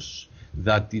was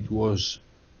that it was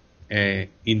in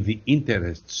the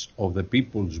interests of the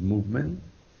people's movement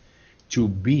to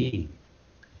be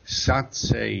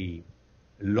such a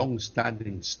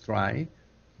long-standing strike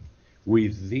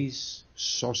with this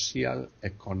social,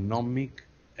 economic,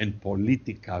 and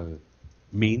political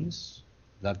means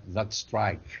that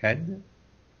strike had.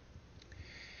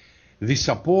 The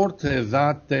support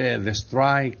that the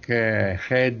strike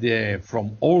had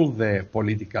from all the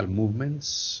political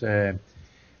movements,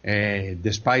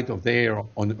 despite of their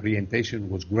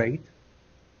orientation, was great,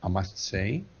 I must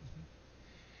say.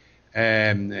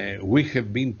 We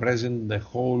have been present the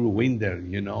whole winter,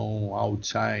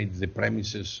 outside the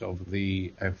premises of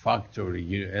the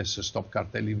factory, as a Stop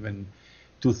Cartel, even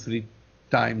 2-3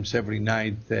 times every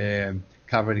night,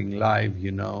 covering live,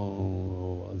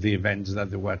 the events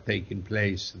that were taking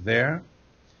place there.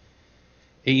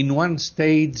 In one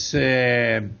stage,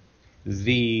 the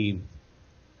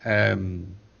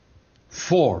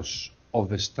force of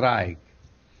the strike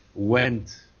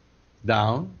went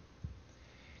down.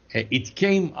 It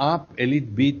came up a little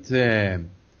bit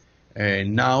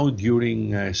now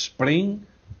during spring,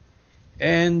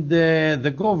 and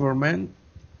the government,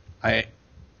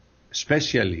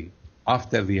 especially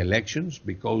after the elections,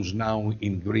 because now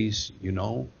in Greece,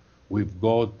 we've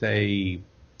got a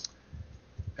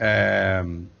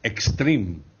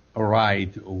extreme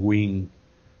right-wing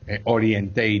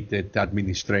orientated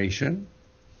administration,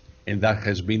 and that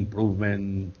has been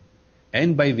proven,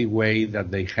 and by the way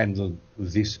that they handled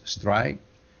this strike,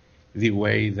 the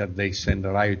way that they send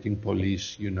rioting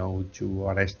police, to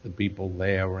arrest the people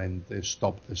there and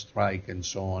stop the strike, and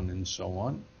so on and so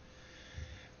on.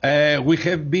 We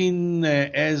have been,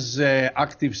 as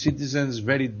active citizens,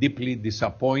 very deeply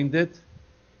disappointed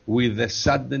with the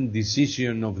sudden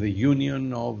decision of the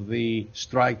union of the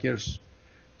strikers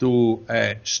to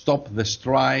stop the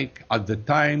strike at the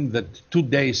time that 2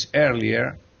 days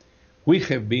earlier we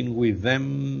have been with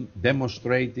them,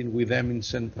 demonstrating with them in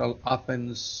central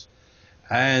Athens,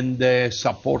 and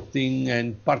supporting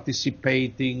and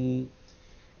participating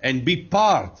and be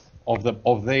part of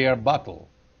their battle.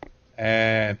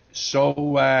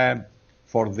 So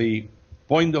for the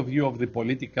point of view of the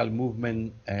political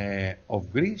movement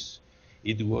of Greece,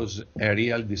 it was a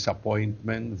real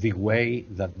disappointment the way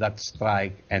that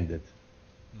strike ended.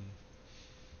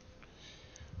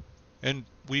 And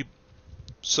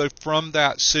so from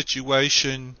that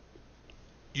situation,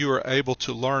 you were able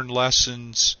to learn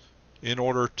lessons in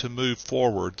order to move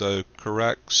forward, though,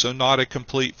 correct? So not a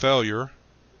complete failure.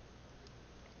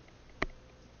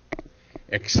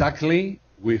 Exactly.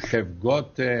 We have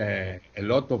got a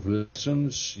lot of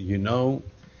lessons, We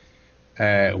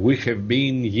have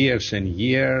been years and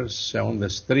years on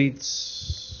the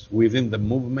streets, within the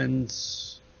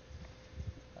movements,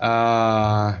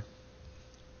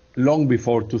 long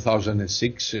before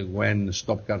 2006 when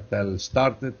Stop Cartel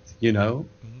started,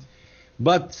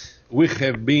 But we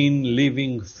have been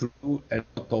living through a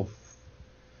lot of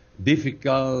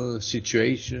difficult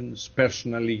situations,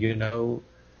 personally,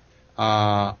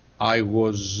 I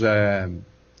was,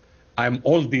 I'm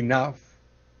old enough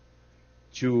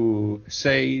to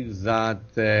say that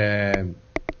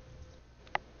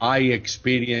I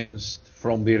experienced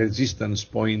from the resistance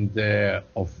point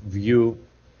of view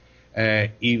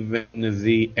even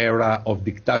the era of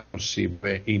dictatorship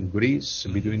in Greece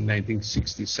between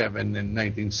 1967 and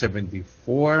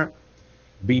 1974,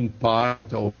 being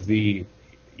part of the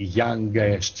young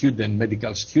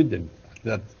medical student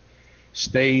that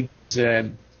stayed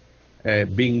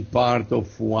being part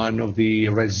of one of the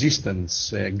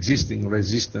existing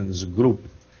resistance group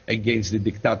against the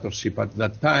dictatorship at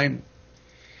that time.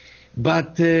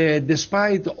 But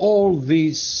despite all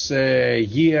these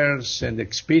years and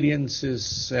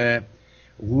experiences,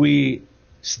 we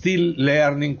still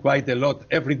learning quite a lot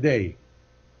every day.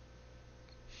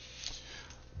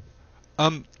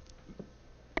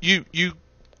 You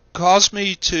caused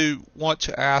me to want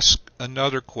to ask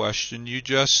another question. You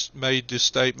just made this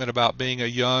statement about being a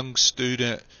young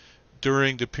student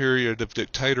during the period of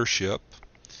dictatorship.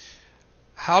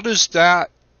 How does that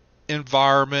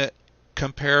environment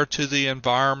compare to the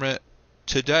environment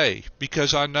today?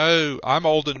 Because I know I'm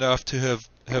old enough to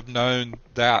have known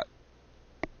that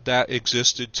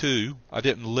existed too. I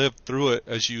didn't live through it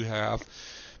as you have,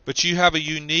 but you have a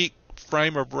unique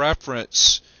frame of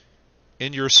reference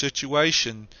in your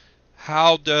situation.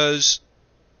 How does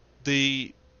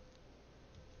the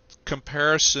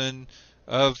comparison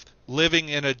of living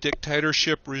in a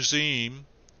dictatorship regime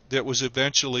that was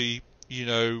eventually,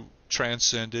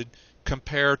 transcended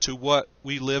compare to what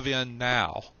we live in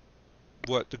now,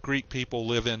 what the Greek people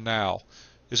live in now?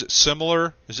 Is it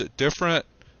similar? Is it different?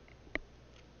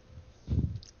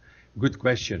 Good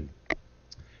question.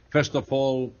 First of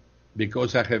all,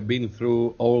 because I have been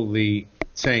through all the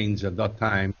change at that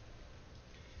time,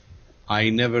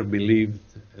 I never believed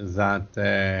that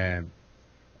the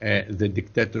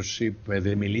dictatorship,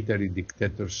 the military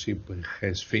dictatorship,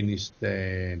 has finished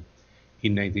in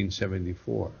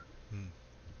 1974.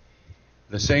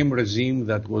 The same regime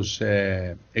that was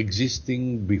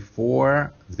existing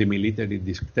before the military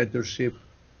dictatorship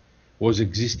was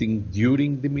existing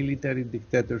during the military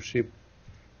dictatorship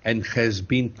and has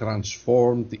been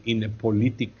transformed in a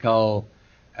political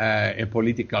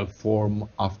form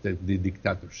after the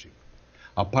dictatorship.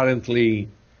 Apparently,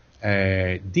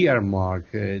 dear Mark,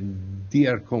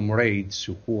 dear comrades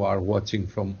who are watching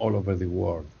from all over the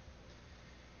world,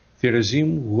 the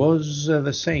regime was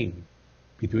the same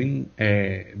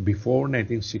before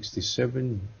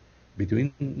 1967,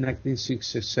 between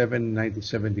 1967 and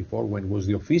 1974, when it was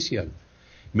the official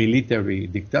military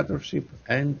dictatorship,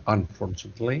 and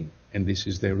unfortunately, and this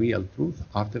is the real truth,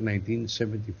 after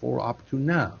 1974 up to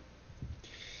now.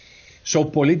 So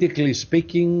politically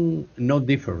speaking, no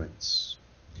difference.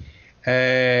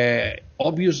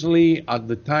 Obviously, at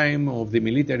the time of the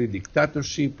military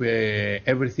dictatorship,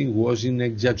 everything was in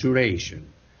exaggeration.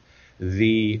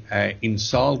 The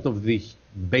insult of the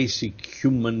basic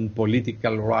human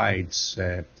political rights,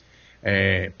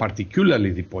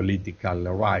 particularly the political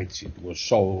rights, it was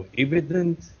so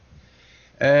evident.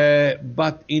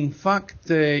 But in fact,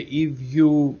 if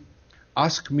you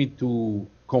ask me to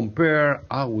compare,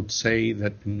 I would say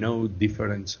that no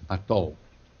difference at all.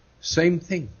 Same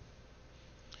thing.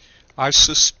 I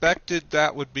suspected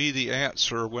that would be the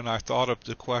answer when I thought of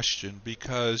the question,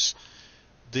 because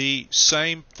the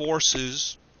same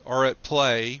forces are at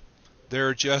play.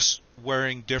 They're just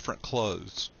wearing different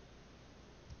clothes.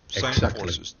 Same Exactly.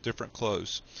 forces, different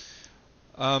clothes.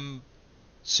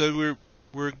 So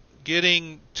we're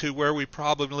getting to where we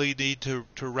probably need to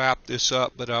wrap this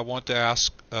up, but I want to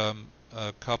ask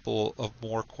a couple of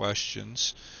more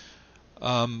questions.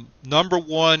 Number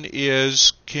one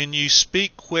is, can you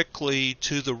speak quickly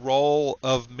to the role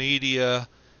of media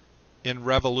in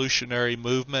revolutionary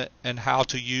movement and how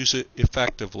to use it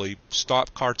effectively?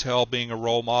 Stop cartel being a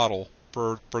role model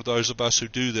for those of us who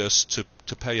do this to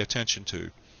pay attention to.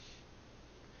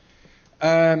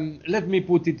 Let me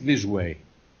put it this way.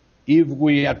 If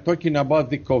we are talking about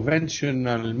the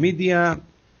conventional media,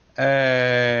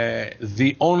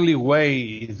 the only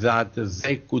way that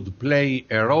they could play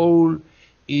a role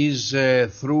is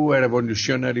through a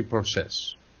revolutionary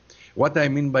process. What I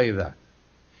mean by that?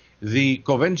 The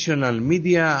conventional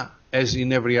media, as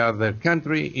in every other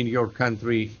country, in your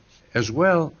country as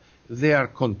well, they are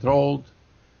controlled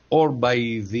or by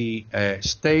the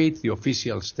state, the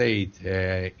official state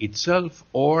itself,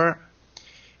 or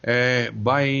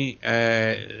by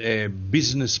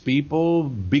business people,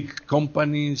 big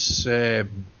companies,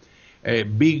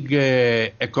 big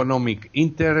economic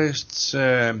interests.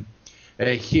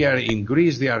 Here in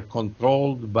Greece, they are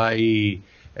controlled by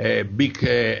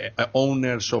big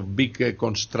owners of big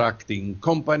constructing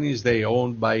companies. They are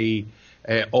owned by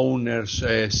owners,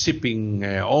 shipping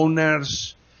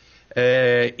owners.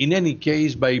 In any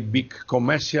case, by big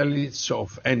commercialists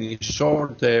of any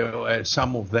sort.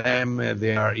 Some of them,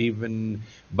 they are even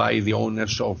by the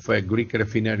owners of Greek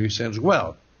refineries as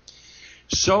well.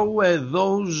 So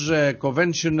those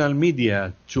conventional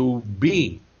media to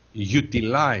be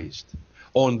utilized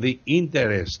on the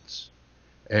interests,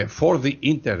 for the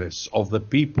interests of the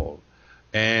people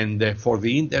and for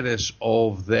the interests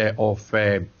of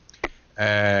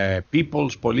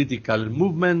people's political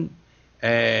movement,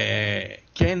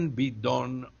 can be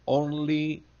done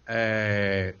only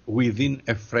within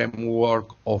a framework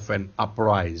of an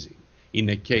uprising. In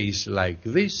a case like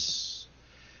this,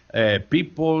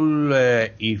 people,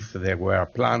 if there were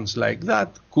plans like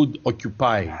that, could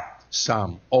occupy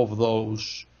some of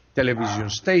those television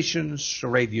stations,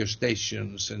 radio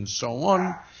stations, and so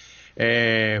on,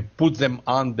 put them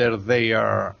under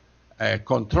their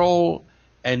control,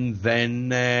 and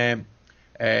then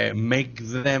make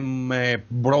them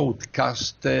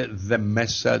broadcast the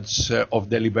message of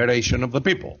the liberation of the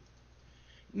people.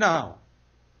 Now,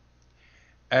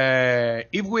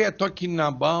 if we are talking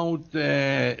about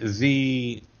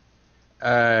the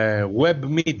web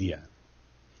media,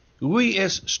 we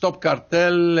as Stop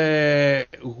Cartel,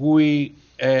 we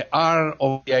are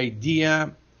of the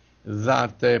idea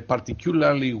that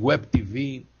particularly web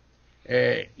TV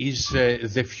is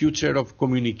the future of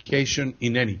communication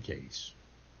in any case.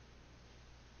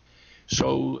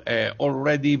 So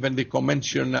already even the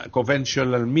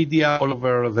conventional media all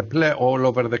over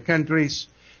the countries,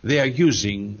 they are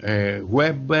using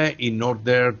web in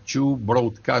order to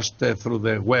broadcast through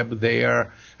the web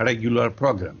their regular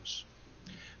programs.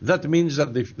 That means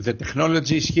that the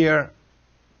technology is here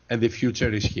and the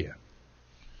future is here.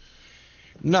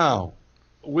 Now,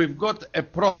 we've got a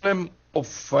problem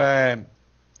of,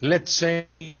 let's say,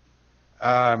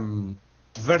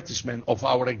 advertisement of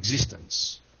our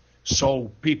existence. So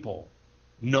people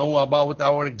know about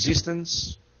our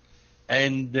existence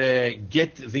and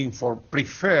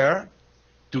prefer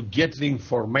to get the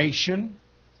information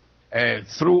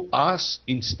through us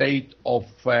instead of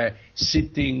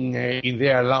sitting in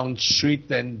their lounge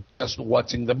suite and just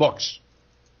watching the box.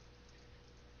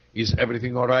 Is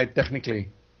everything all right technically?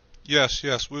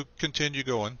 Yes, we'll continue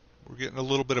going. We're getting a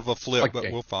little bit of a flip, okay,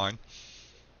 but we'll find.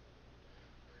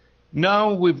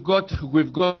 Now we've got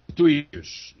two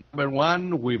issues. Number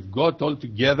one, we've got all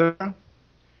together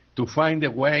to find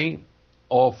a way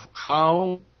of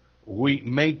how we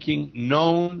making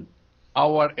known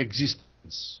our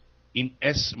existence in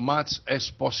as much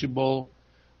as possible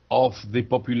of the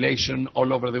population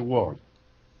all over the world.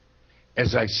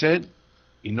 As I said,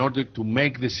 in order to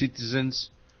make the citizens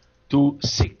to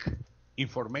seek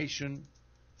information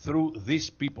through these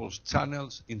people's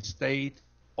channels instead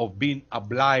of being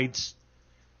obliged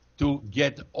to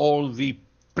get all the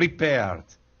prepared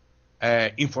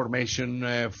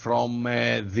information from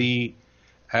the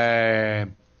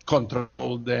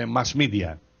controlled mass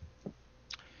media.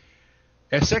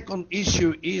 A second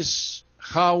issue is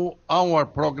how our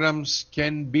programs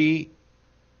can be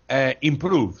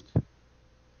improved.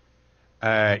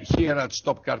 Here at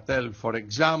Stop Cartel, for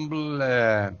example,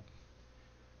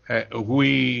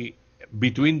 we,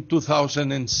 between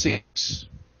 2006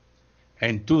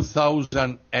 and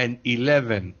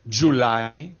 2011,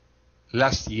 July,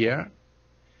 last year,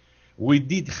 we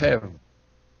did have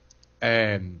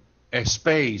a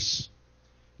space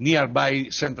nearby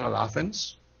Central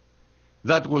Athens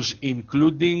that was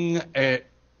including a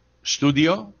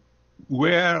studio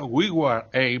where we were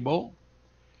able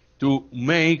to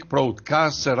make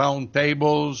broadcasts, round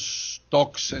tables,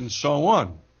 talks, and so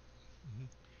on.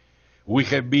 We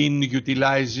have been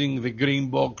utilizing the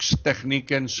green box technique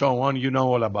and so on. You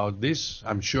know all about this,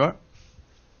 I'm sure.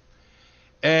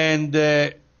 And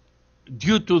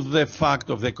due to the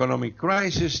fact of the economic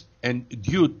crisis and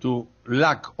due to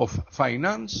lack of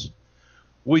finance,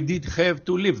 we did have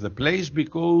to leave the place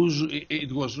because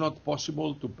it was not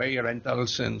possible to pay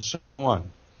rentals and so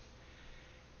on.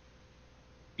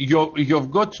 You've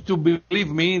got to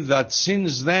believe me that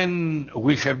since then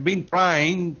we have been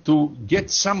trying to get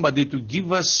somebody to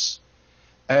give us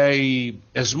a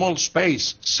small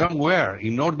space somewhere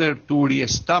in order to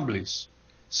reestablish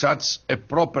such a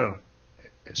proper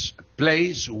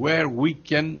place where we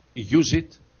can use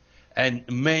it and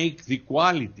make the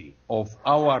quality of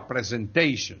our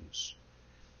presentations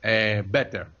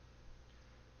better.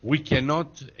 We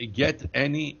cannot get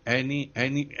any,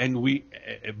 and we,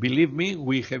 believe me,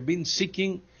 we have been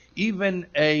seeking even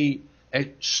a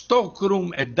stock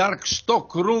room, a dark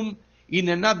stock room in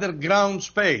another ground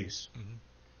space. Mm-hmm.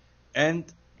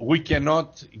 And we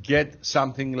cannot get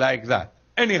something like that.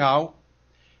 Anyhow,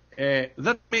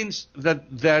 that means that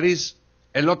there is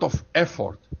a lot of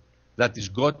effort that is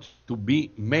got to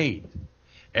be made.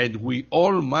 And we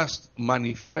all must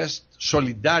manifest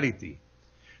solidarity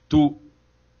to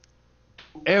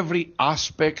every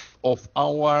aspect of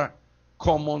our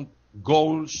common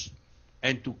goals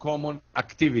and to common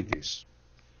activities.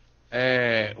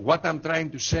 What I'm trying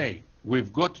to say,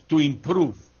 we've got to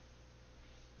improve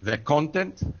the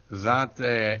content that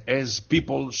as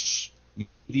people's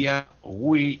media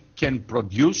we can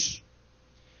produce,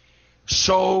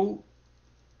 so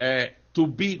to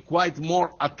be quite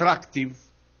more attractive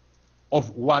of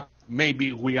what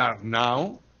maybe we are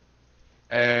now,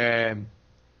 and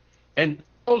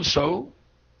also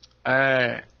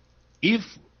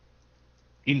if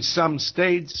in some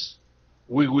states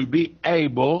we will be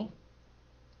able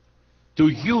to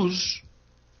use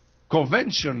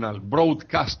conventional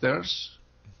broadcasters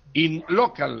in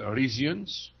local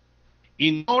regions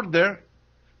in order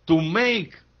to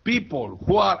make people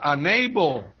who are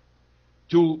unable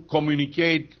to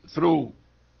communicate through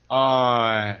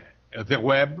the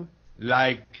web,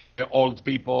 like old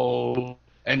people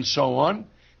and so on,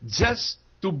 just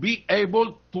to be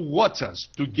able to watch us,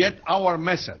 to get our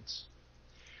message.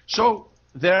 So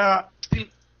there are still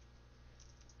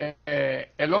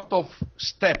a lot of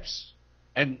steps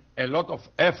and a lot of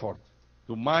effort,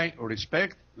 to my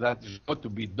respect, that is got to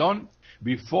be done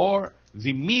before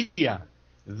the media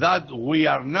that we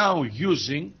are now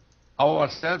using,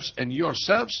 ourselves and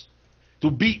yourselves,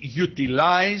 to be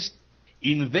utilized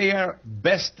in their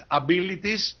best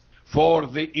abilities for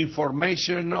the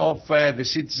information of the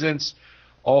citizens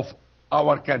of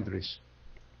our countries.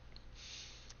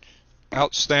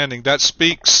 Outstanding. That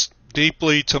speaks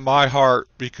deeply to my heart,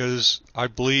 because I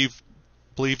believe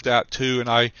that too. And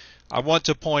I want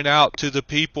to point out to the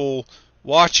people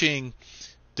watching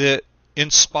that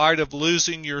in spite of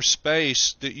losing your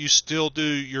space, that you still do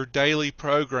your daily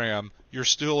program. You're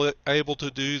still able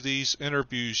to do these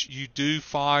interviews. You do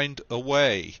find a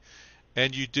way,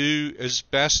 and you do as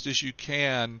best as you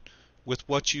can with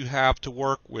what you have to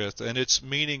work with, and it's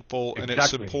meaningful. Exactly. And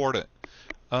it's important.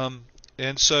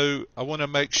 And so I want to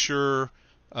make sure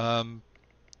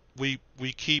we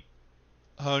keep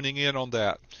honing in on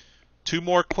that. Two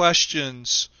more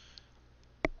questions.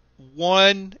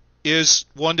 One is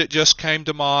one that just came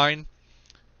to mind,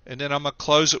 and then I'm going to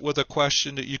close it with a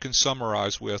question that you can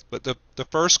summarize with. But the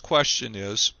first question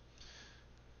is,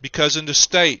 because in the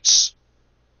States,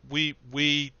 we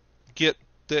get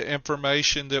the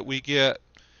information that we get.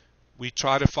 We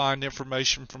try to find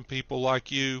information from people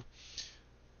like you.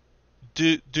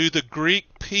 Do the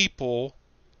Greek people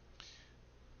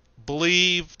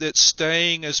believe that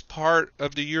staying as part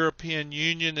of the European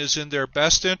Union is in their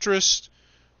best interest,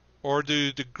 or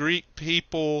do the Greek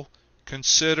people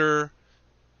consider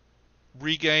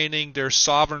regaining their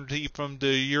sovereignty from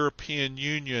the European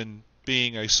Union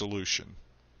being a solution?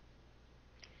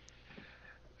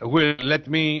 Well, let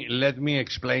me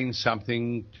explain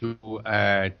something to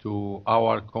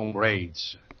our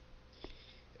comrades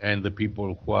and the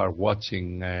people who are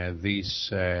watching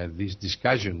this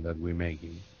discussion that we're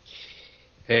making.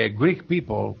 Greek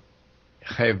people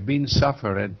have been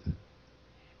suffered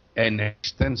an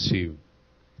extensive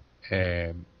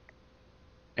and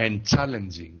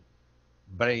challenging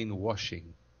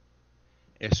brainwashing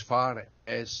as far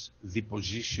as the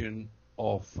position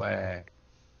of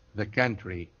the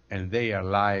country and their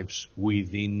lives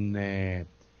within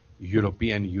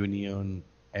European Union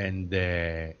and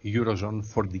Eurozone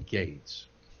for decades.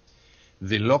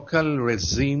 The local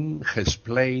regime has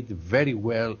played very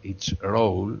well its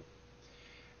role,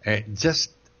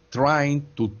 just trying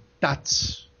to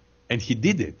touch, and he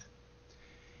did it,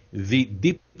 the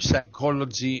deep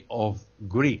psychology of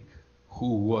Greek,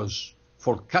 who was,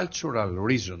 for cultural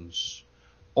reasons,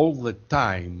 all the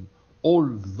time,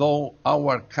 although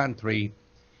our country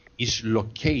is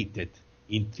located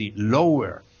in the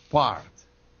lower part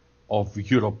of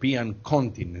European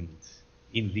continent,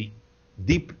 in the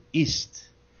deep east,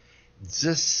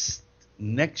 just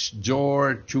next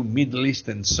door to Middle East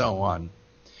and so on,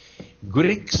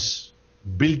 Greeks,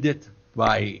 builded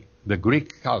by the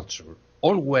Greek culture,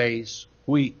 always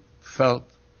we felt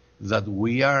that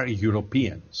we are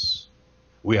Europeans.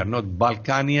 We are not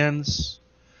Balkanians,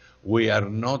 we are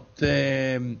not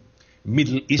Middle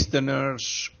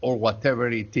Easterners or whatever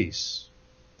it is.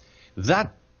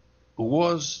 That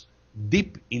was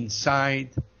deep inside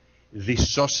the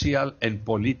social and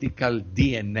political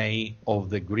DNA of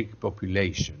the Greek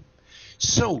population.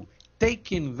 So,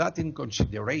 taking that in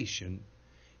consideration,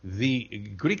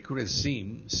 the Greek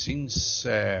regime since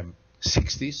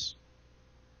 60s,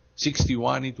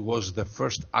 61 it was the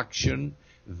first action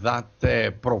that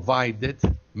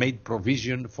made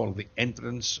provision for the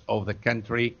entrance of the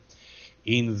country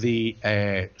in the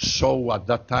so at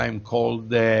that time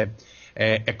called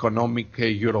economic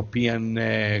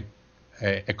European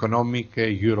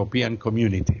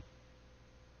community.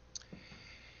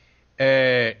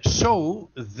 So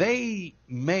they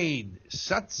made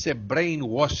such a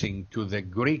brainwashing to the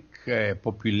Greek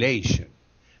population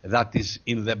that is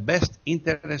in the best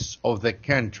interests of the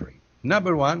country.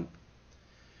 Number one,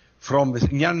 from the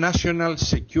national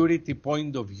security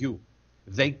point of view,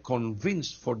 they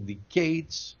convinced for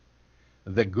decades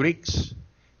the Greeks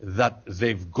that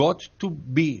they've got to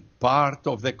be part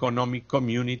of the economic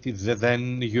community, the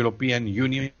then European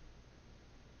Union,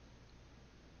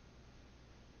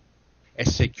 a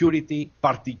security,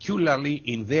 particularly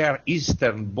in their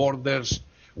eastern borders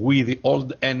with the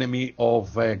old enemy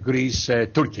of Greece,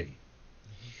 Turkey.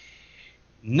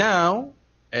 Now,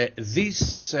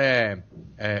 this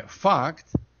fact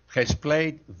has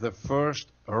played the first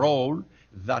role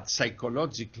that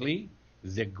psychologically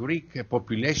the Greek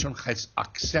population has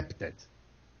accepted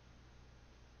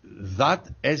that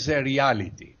as a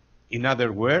reality. In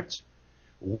other words,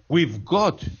 we've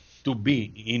got to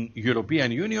be in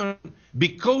European Union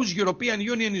because European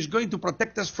Union is going to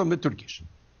protect us from the Turkish.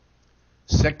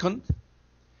 Second,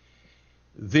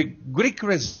 the Greek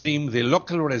regime, the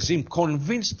local regime,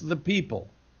 convinced the people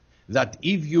that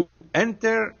if we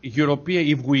enter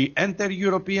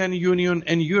European Union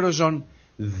and Eurozone,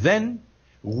 then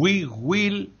we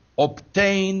will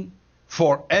obtain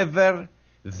forever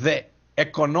the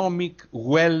economic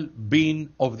well-being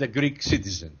of the Greek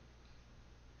citizen.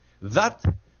 That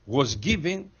was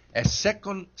giving a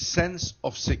second sense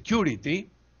of security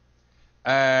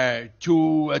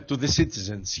to the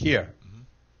citizens here. Mm-hmm.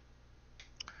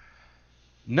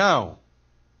 Now,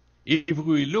 if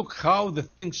we look how the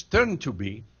things turn to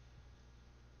be,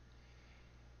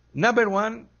 number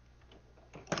one,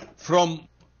 from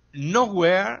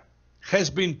nowhere has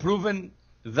been proven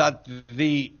that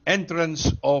the entrance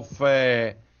of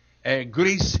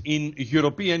Greece in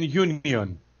European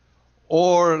Union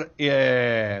or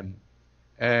in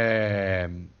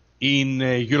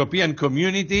European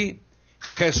community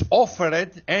has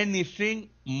offered anything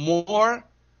more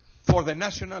for the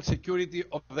national security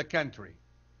of the country.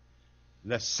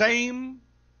 The same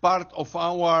part of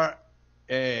our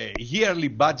yearly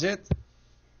budget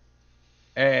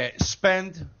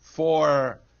spent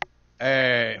for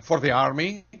the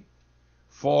army,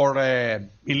 for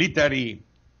military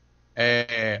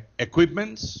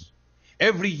equipments.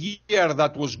 Every year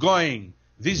that was going,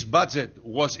 this budget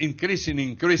was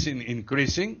increasing.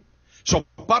 So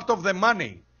part of the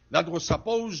money that was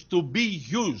supposed to be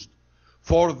used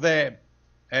for the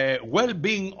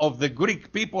well-being of the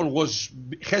Greek people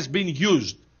has been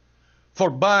used for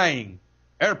buying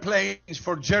airplanes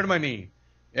for Germany,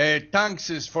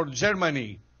 tanks for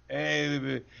Germany,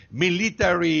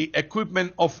 military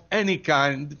equipment of any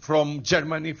kind from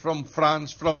Germany, from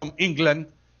France, from England,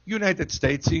 United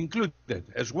States included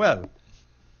as well.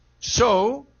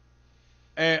 So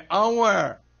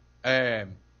our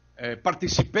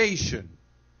participation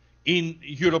in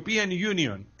European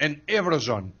Union and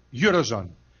Eurozone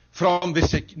from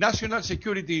the national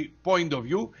security point of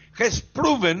view has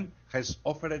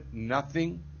offered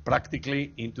nothing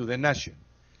practically into the nation.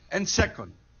 And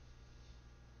second,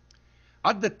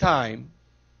 at the time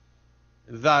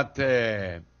that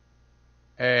the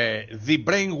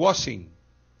brainwashing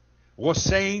was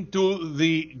saying to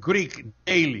the Greek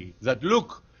daily that,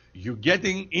 look, you're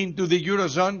getting into the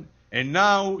Eurozone and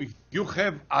now you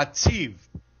have achieved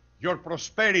your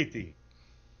prosperity.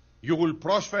 You will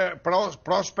prosper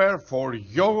for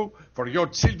your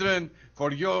children,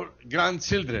 for your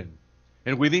grandchildren.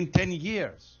 And within 10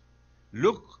 years,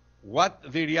 look what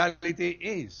the reality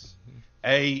is.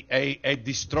 A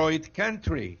destroyed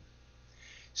country.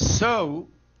 So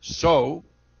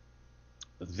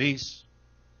this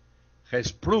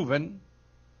has proven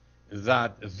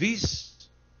that this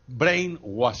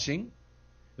brainwashing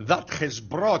that has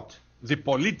brought the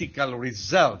political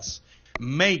results,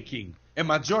 making a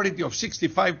majority of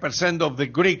 65% of the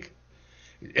Greek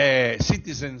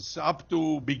citizens up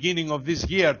to beginning of this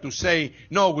year to say,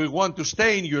 no, we want to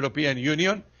stay in European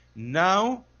Union,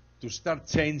 now to start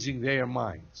changing their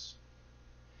minds.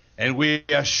 And we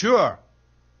are sure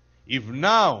if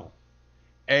now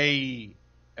a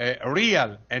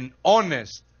real and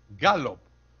honest gallop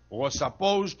was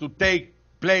supposed to take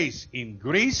place in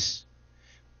Greece,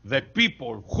 the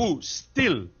people who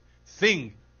still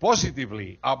think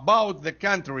positively about the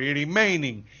country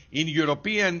remaining in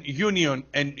European Union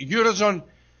and Eurozone,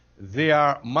 they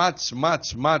are much,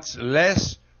 much, much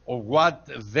less of what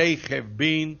they have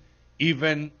been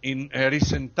even in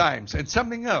recent times. And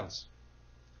something else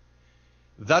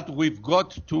that we've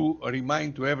got to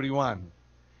remind to everyone.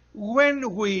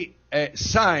 When we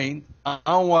signed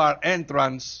our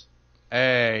entrance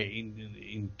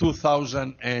in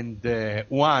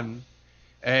 2001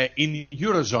 in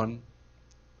Eurozone,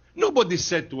 nobody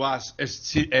said to us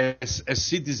as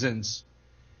citizens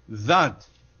that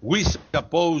we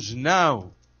suppose now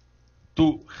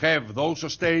to have those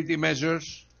austerity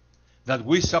measures, that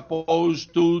we suppose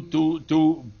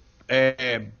to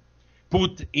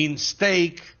put in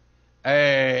stake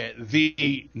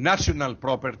the national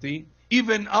property,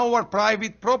 even our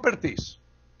private properties.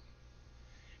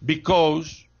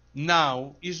 Because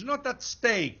now is not at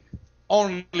stake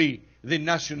only the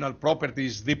national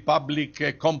properties, the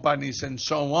public companies and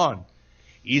so on.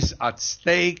 Is at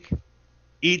stake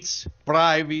its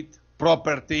private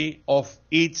property of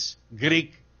each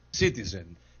Greek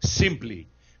citizen. Simply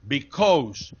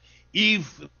because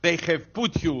if they have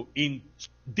put you in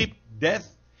deep debt,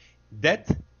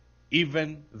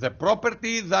 even the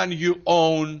property that you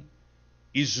own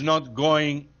is not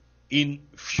going in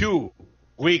few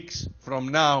weeks from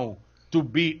now to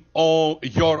be all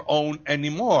your own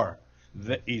anymore.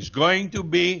 There is going to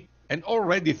be, and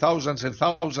already thousands and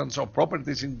thousands of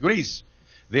properties in Greece,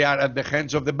 they are at the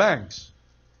hands of the banks.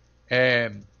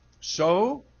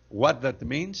 So what that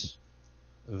means,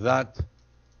 that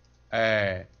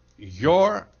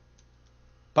your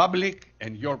public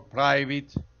and your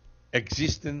private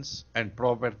existence and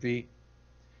property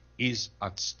is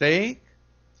at stake,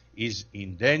 is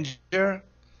in danger.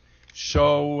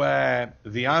 So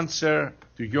the answer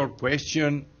to your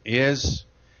question is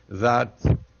that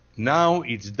now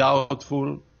it's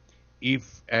doubtful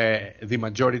if the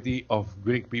majority of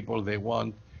Greek people, they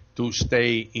want to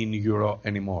stay in euro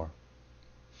anymore.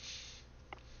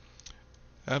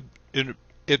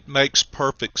 It makes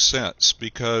perfect sense,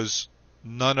 because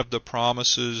none of the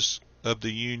promises of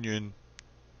the Union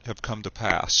have come to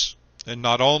pass. And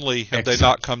not only have they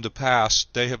not come to pass,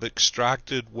 they have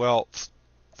extracted wealth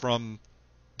from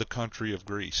the country of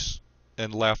Greece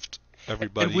and left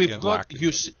everybody in lack.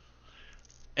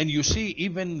 And you see,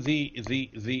 even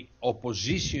the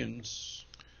oppositions,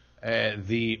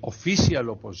 the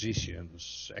official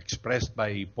oppositions expressed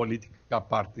by political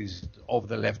parties of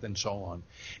the left and so on,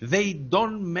 they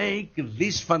don't make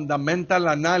this fundamental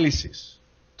analysis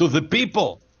to the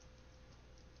people.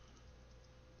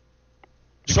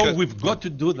 So we've got to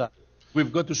do that.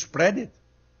 We've got to spread it.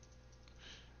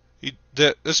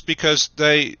 That's because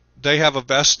they have a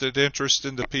vested interest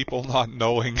in the people not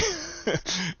knowing.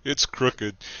 It's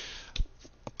crooked.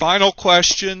 Final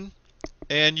question,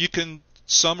 and you can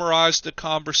summarize the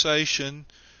conversation.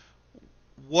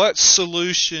 What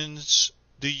solutions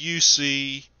do you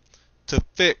see to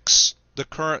fix the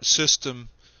current system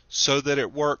so that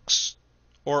it works,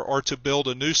 or to build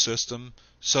a new system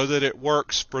so that it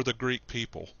works for the Greek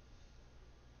people?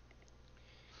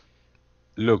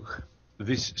 Look,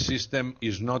 this system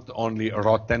is not only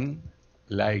rotten,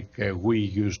 like we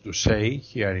used to say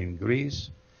here in Greece,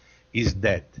 is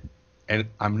dead. And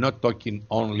I'm not talking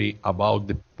only about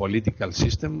the political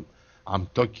system, I'm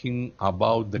talking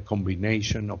about the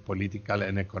combination of political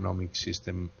and economic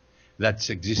system that's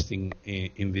existing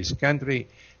in this country,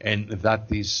 and that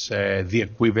is the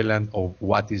equivalent of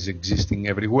what is existing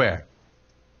everywhere.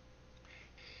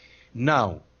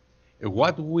 Now,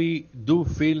 what we do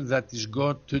feel that is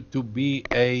got to be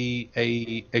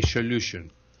a solution.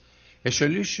 A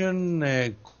solution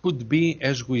could be,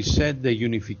 as we said, the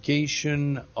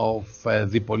unification of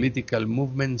the political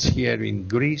movements here in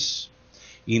Greece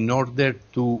in order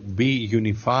to be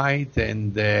unified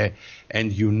and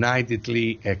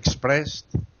unitedly expressed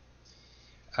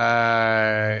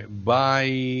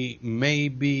by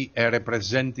maybe a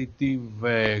representative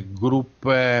group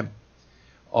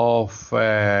of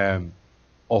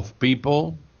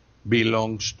people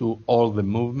belongs to all the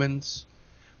movements,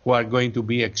 who are going to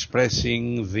be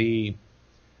expressing the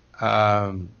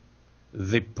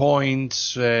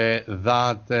points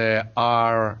that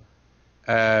are,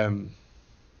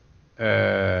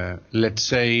 let's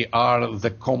say, are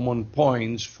the common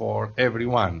points for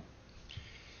everyone.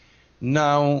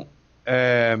 Now,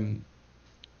 I'm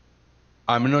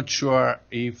not sure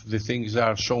if the things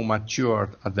are so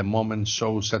mature at the moment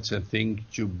so such a thing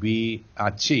to be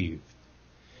achieved.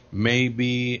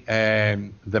 Maybe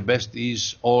the best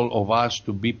is all of us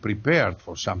to be prepared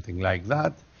for something like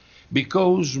that,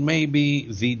 because maybe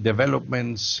the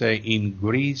developments in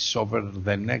Greece over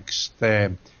the next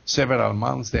several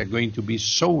months, they're going to be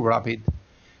so rapid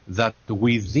that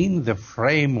within the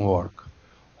framework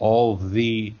of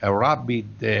the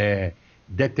rapid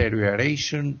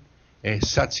deterioration,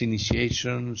 such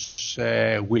initiations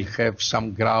will have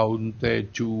some ground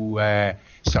to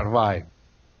survive.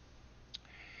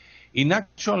 In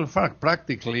actual fact,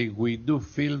 practically, we do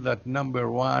feel that number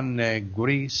one,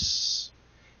 Greece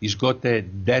has got a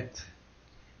debt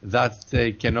that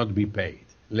cannot be paid.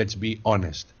 Let's be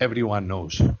honest. Everyone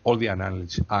knows. All the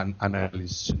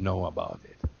analysts know about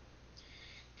it.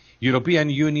 European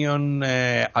Union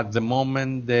at the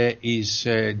moment is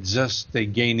just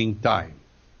gaining time.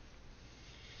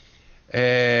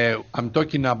 I'm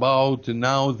talking about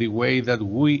now the way that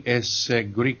we as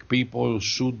Greek people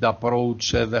should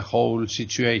approach the whole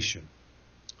situation.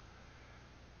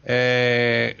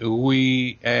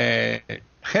 We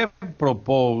have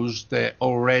proposed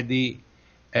already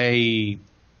a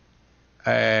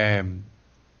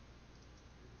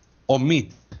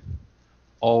omit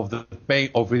of the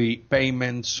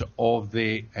payments of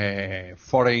the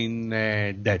foreign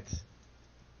debt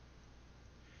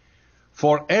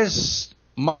for as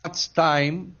much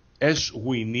time as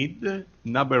we need,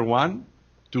 number one,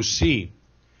 to see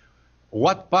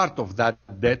what part of that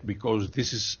debt, because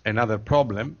this is another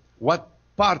problem, what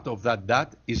part of that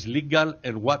debt is legal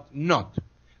and what not.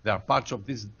 There are parts of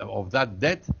that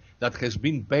debt that has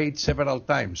been paid several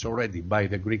times already by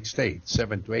the Greek state,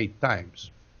 7 to 8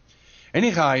 times.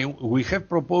 Anyhow, we have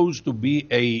proposed to be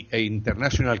an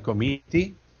international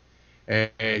committee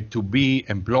to be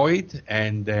employed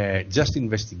and just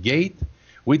investigate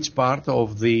which part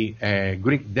of the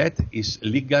Greek debt is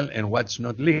legal and what's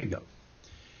not legal.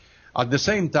 At the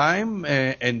same time,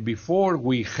 and before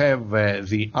we have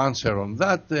the answer on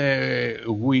that,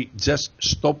 we just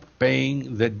stop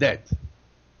paying the debt.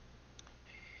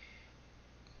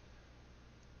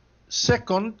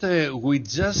 Second, we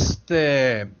just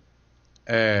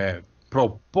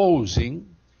proposing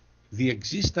the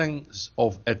existence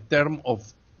of a term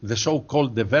of the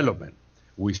so-called development.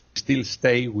 We still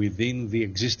stay within the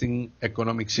existing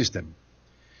economic system.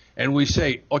 And we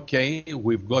say, okay,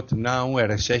 we've got now a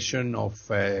recession of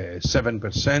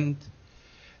 7%.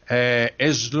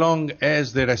 As long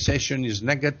as the recession is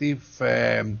negative,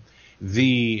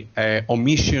 the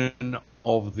omission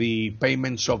of the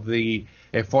payments of the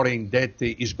foreign debt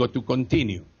is going to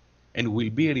continue and will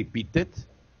be repeated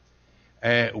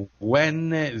when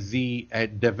the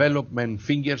development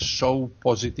figures show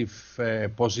positive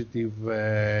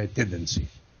tendency.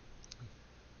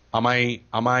 Am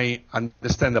I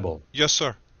understandable? Yes,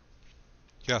 sir.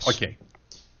 Yes. Okay.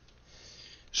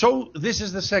 So this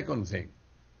is the second thing.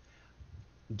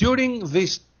 During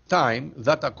this time,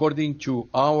 that according to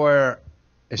our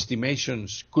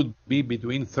estimations could be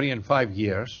between 3 and 5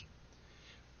 years,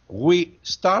 we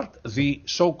start the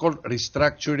so-called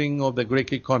restructuring of the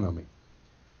Greek economy.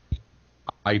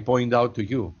 I point out to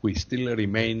you, we're still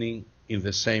remaining in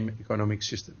the same economic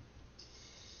system.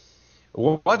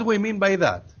 What we mean by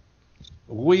that?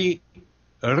 We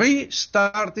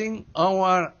restarting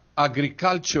our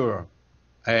agriculture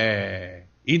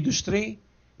industry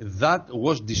that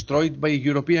was destroyed by the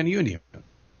European Union.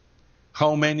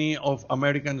 How many of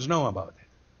Americans know about it?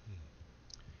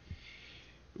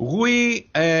 We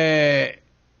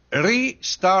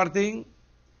restarting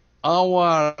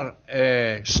our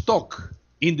stock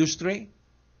industry,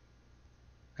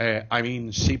 I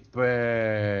mean sheep,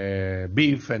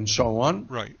 beef and so on.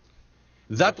 Right.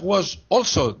 That was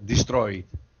also destroyed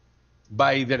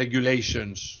by the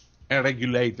regulations and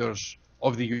regulators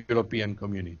of the European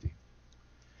community.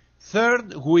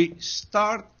 Third, we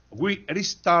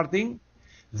restarting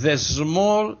the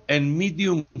small and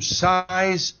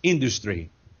medium-sized industry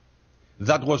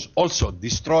that was also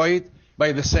destroyed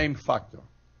by the same factor,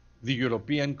 the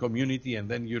European community and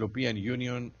then European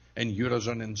Union and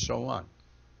Eurozone and so on.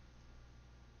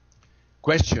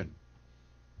 Question: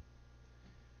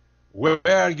 where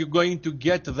are you going to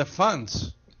get the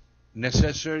funds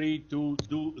necessary to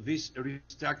do this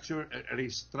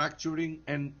restructuring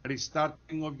and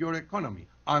restarting of your economy?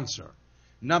 Answer: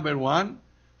 number one,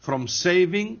 from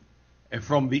saving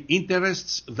from the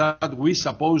interests that we're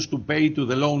supposed to pay to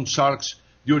the loan sharks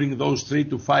during those 3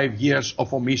 to 5 years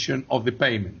of omission of the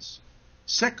payments.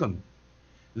 Second,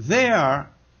 there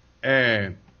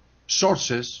are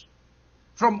sources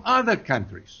from other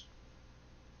countries,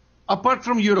 apart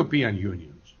from European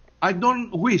unions, I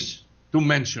don't wish to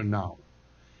mention now,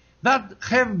 that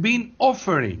have been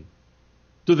offering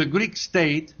to the Greek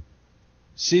state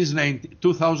since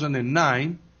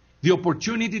 2009 the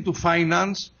opportunity to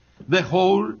finance the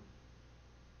whole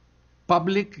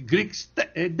public Greek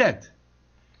debt.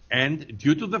 And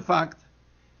due to the fact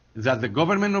that the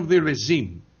government of the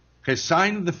regime has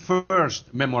signed the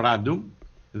first memorandum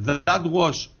that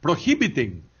was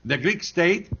prohibiting the Greek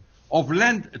state of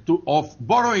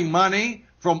borrowing money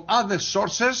from other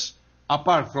sources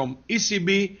apart from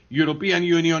ECB, European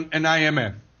Union, and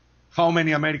IMF. How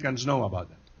many Americans know about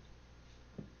that?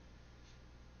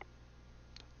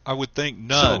 I would think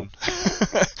none.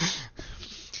 So,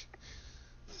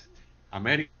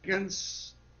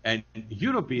 Americans and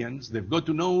Europeans, they've got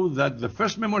to know that the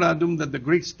first memorandum that the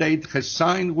Greek state has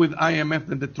signed with IMF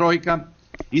and the Troika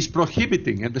is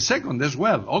prohibiting, and the second as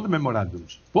well, all the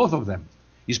memorandums, both of them,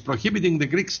 is prohibiting the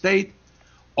Greek state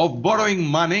of borrowing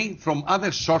money from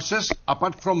other sources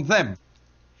apart from them.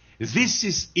 This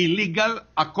is illegal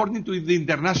according to the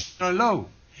international law.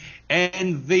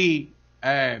 And the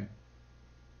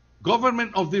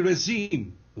government of the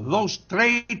regime, those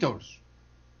traitors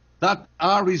that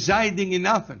are residing in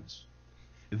Athens,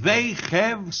 they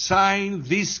have signed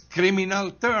this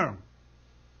criminal term.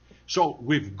 So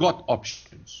we've got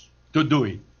options to do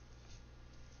it.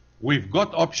 We've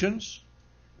got options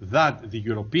that the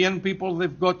European people,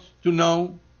 they've got to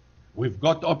know. We've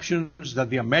got options that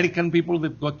the American people,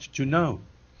 they've got to know.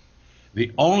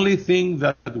 The only thing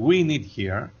that we need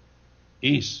here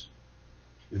is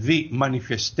the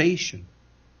manifestation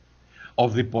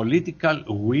of the political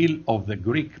will of the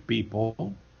Greek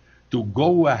people to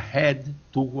go ahead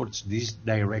towards this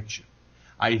direction.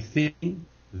 I think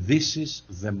this is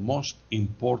the most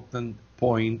important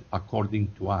point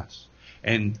according to us.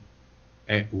 And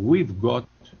we've got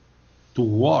to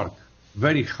work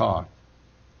very hard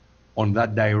on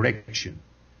that direction,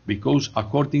 because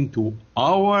according to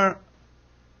our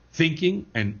thinking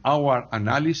and our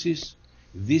analysis,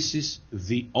 this is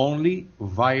the only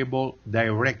viable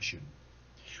direction.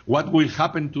 What will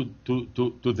happen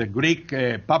to the Greek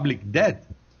public debt?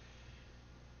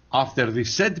 After the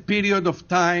set period of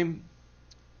time,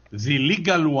 the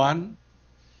legal one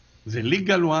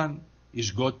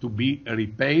is got to be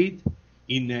repaid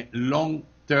in a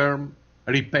long-term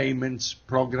repayments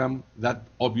program that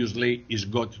obviously is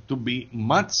got to be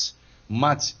much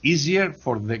easier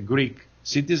for the Greek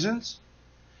citizens,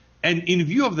 and in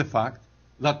view of the fact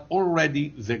that already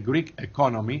the Greek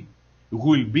economy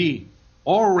will be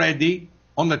already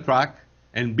on the track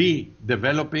and be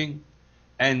developing,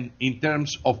 and in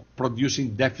terms of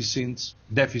producing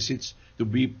deficits to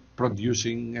be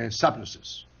producing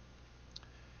surpluses.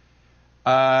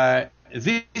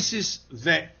 This is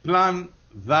the plan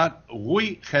that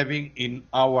we having in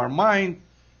our mind,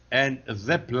 and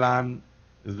the plan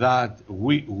that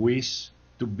we wish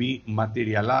to be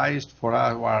materialized for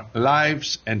our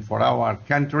lives and for our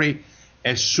country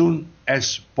as soon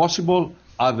as possible.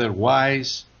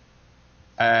 Otherwise,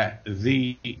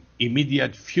 the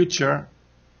immediate future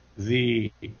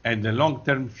and the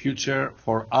long-term future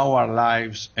for our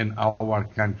lives and our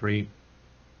country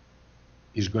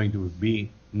is going to be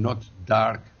not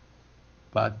dark,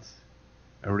 but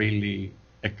really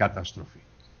a catastrophe.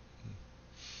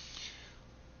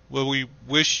 Well, we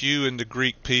wish you and the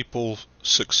Greek people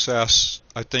success.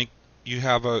 I think you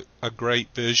have a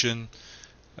great vision.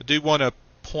 I do want to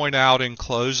point out in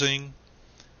closing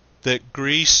that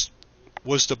Greece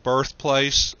was the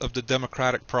birthplace of the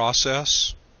democratic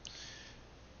process.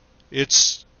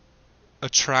 It's a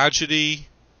tragedy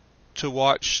to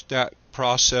watch that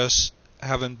process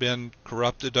having been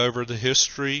corrupted over the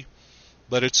history,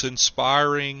 but it's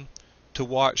inspiring to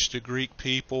watch the Greek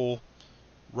people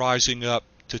rising up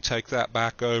to take that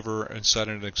back over and set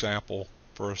an example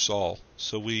for us all.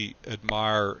 So we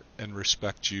admire and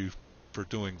respect you for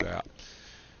doing that.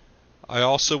 I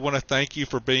also want to thank you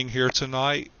for being here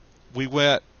tonight.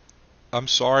 I'm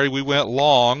sorry we went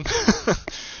long,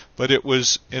 but it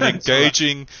was an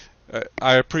engaging.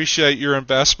 I appreciate your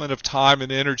investment of time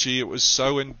and energy. It was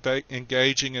so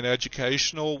engaging and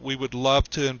educational. We would love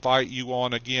to invite you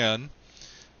on again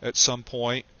at some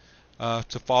point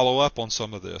to follow up on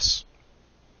some of this.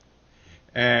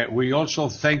 We also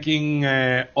thanking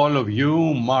all of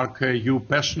you, Mark, you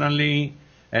personally,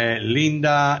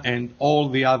 Linda, and all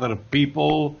the other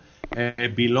people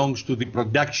belongs to the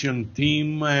production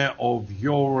team of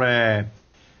your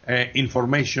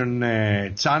information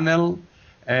channel.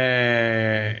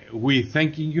 We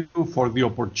thanking you for the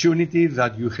opportunity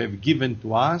that you have given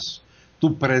to us to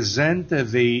present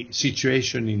the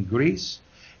situation in Greece,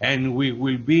 and we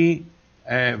will be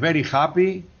very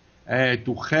happy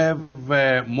to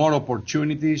have more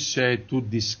opportunities to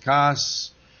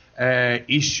discuss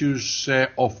issues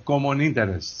of common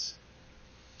interests.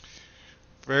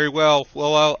 Very well.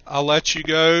 Well, I'll let you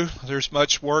go. There's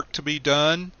much work to be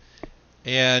done,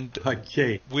 and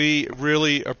Okay. we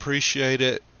really appreciate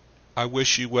it. I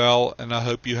wish you well, and I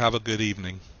hope you have a good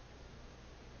evening.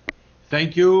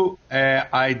 Thank you.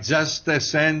 I just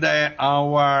send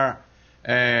our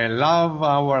love,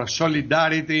 our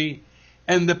solidarity,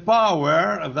 and the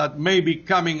power that may be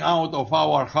coming out of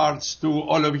our hearts to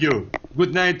all of you.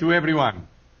 Good night to everyone.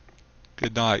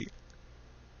 Good night.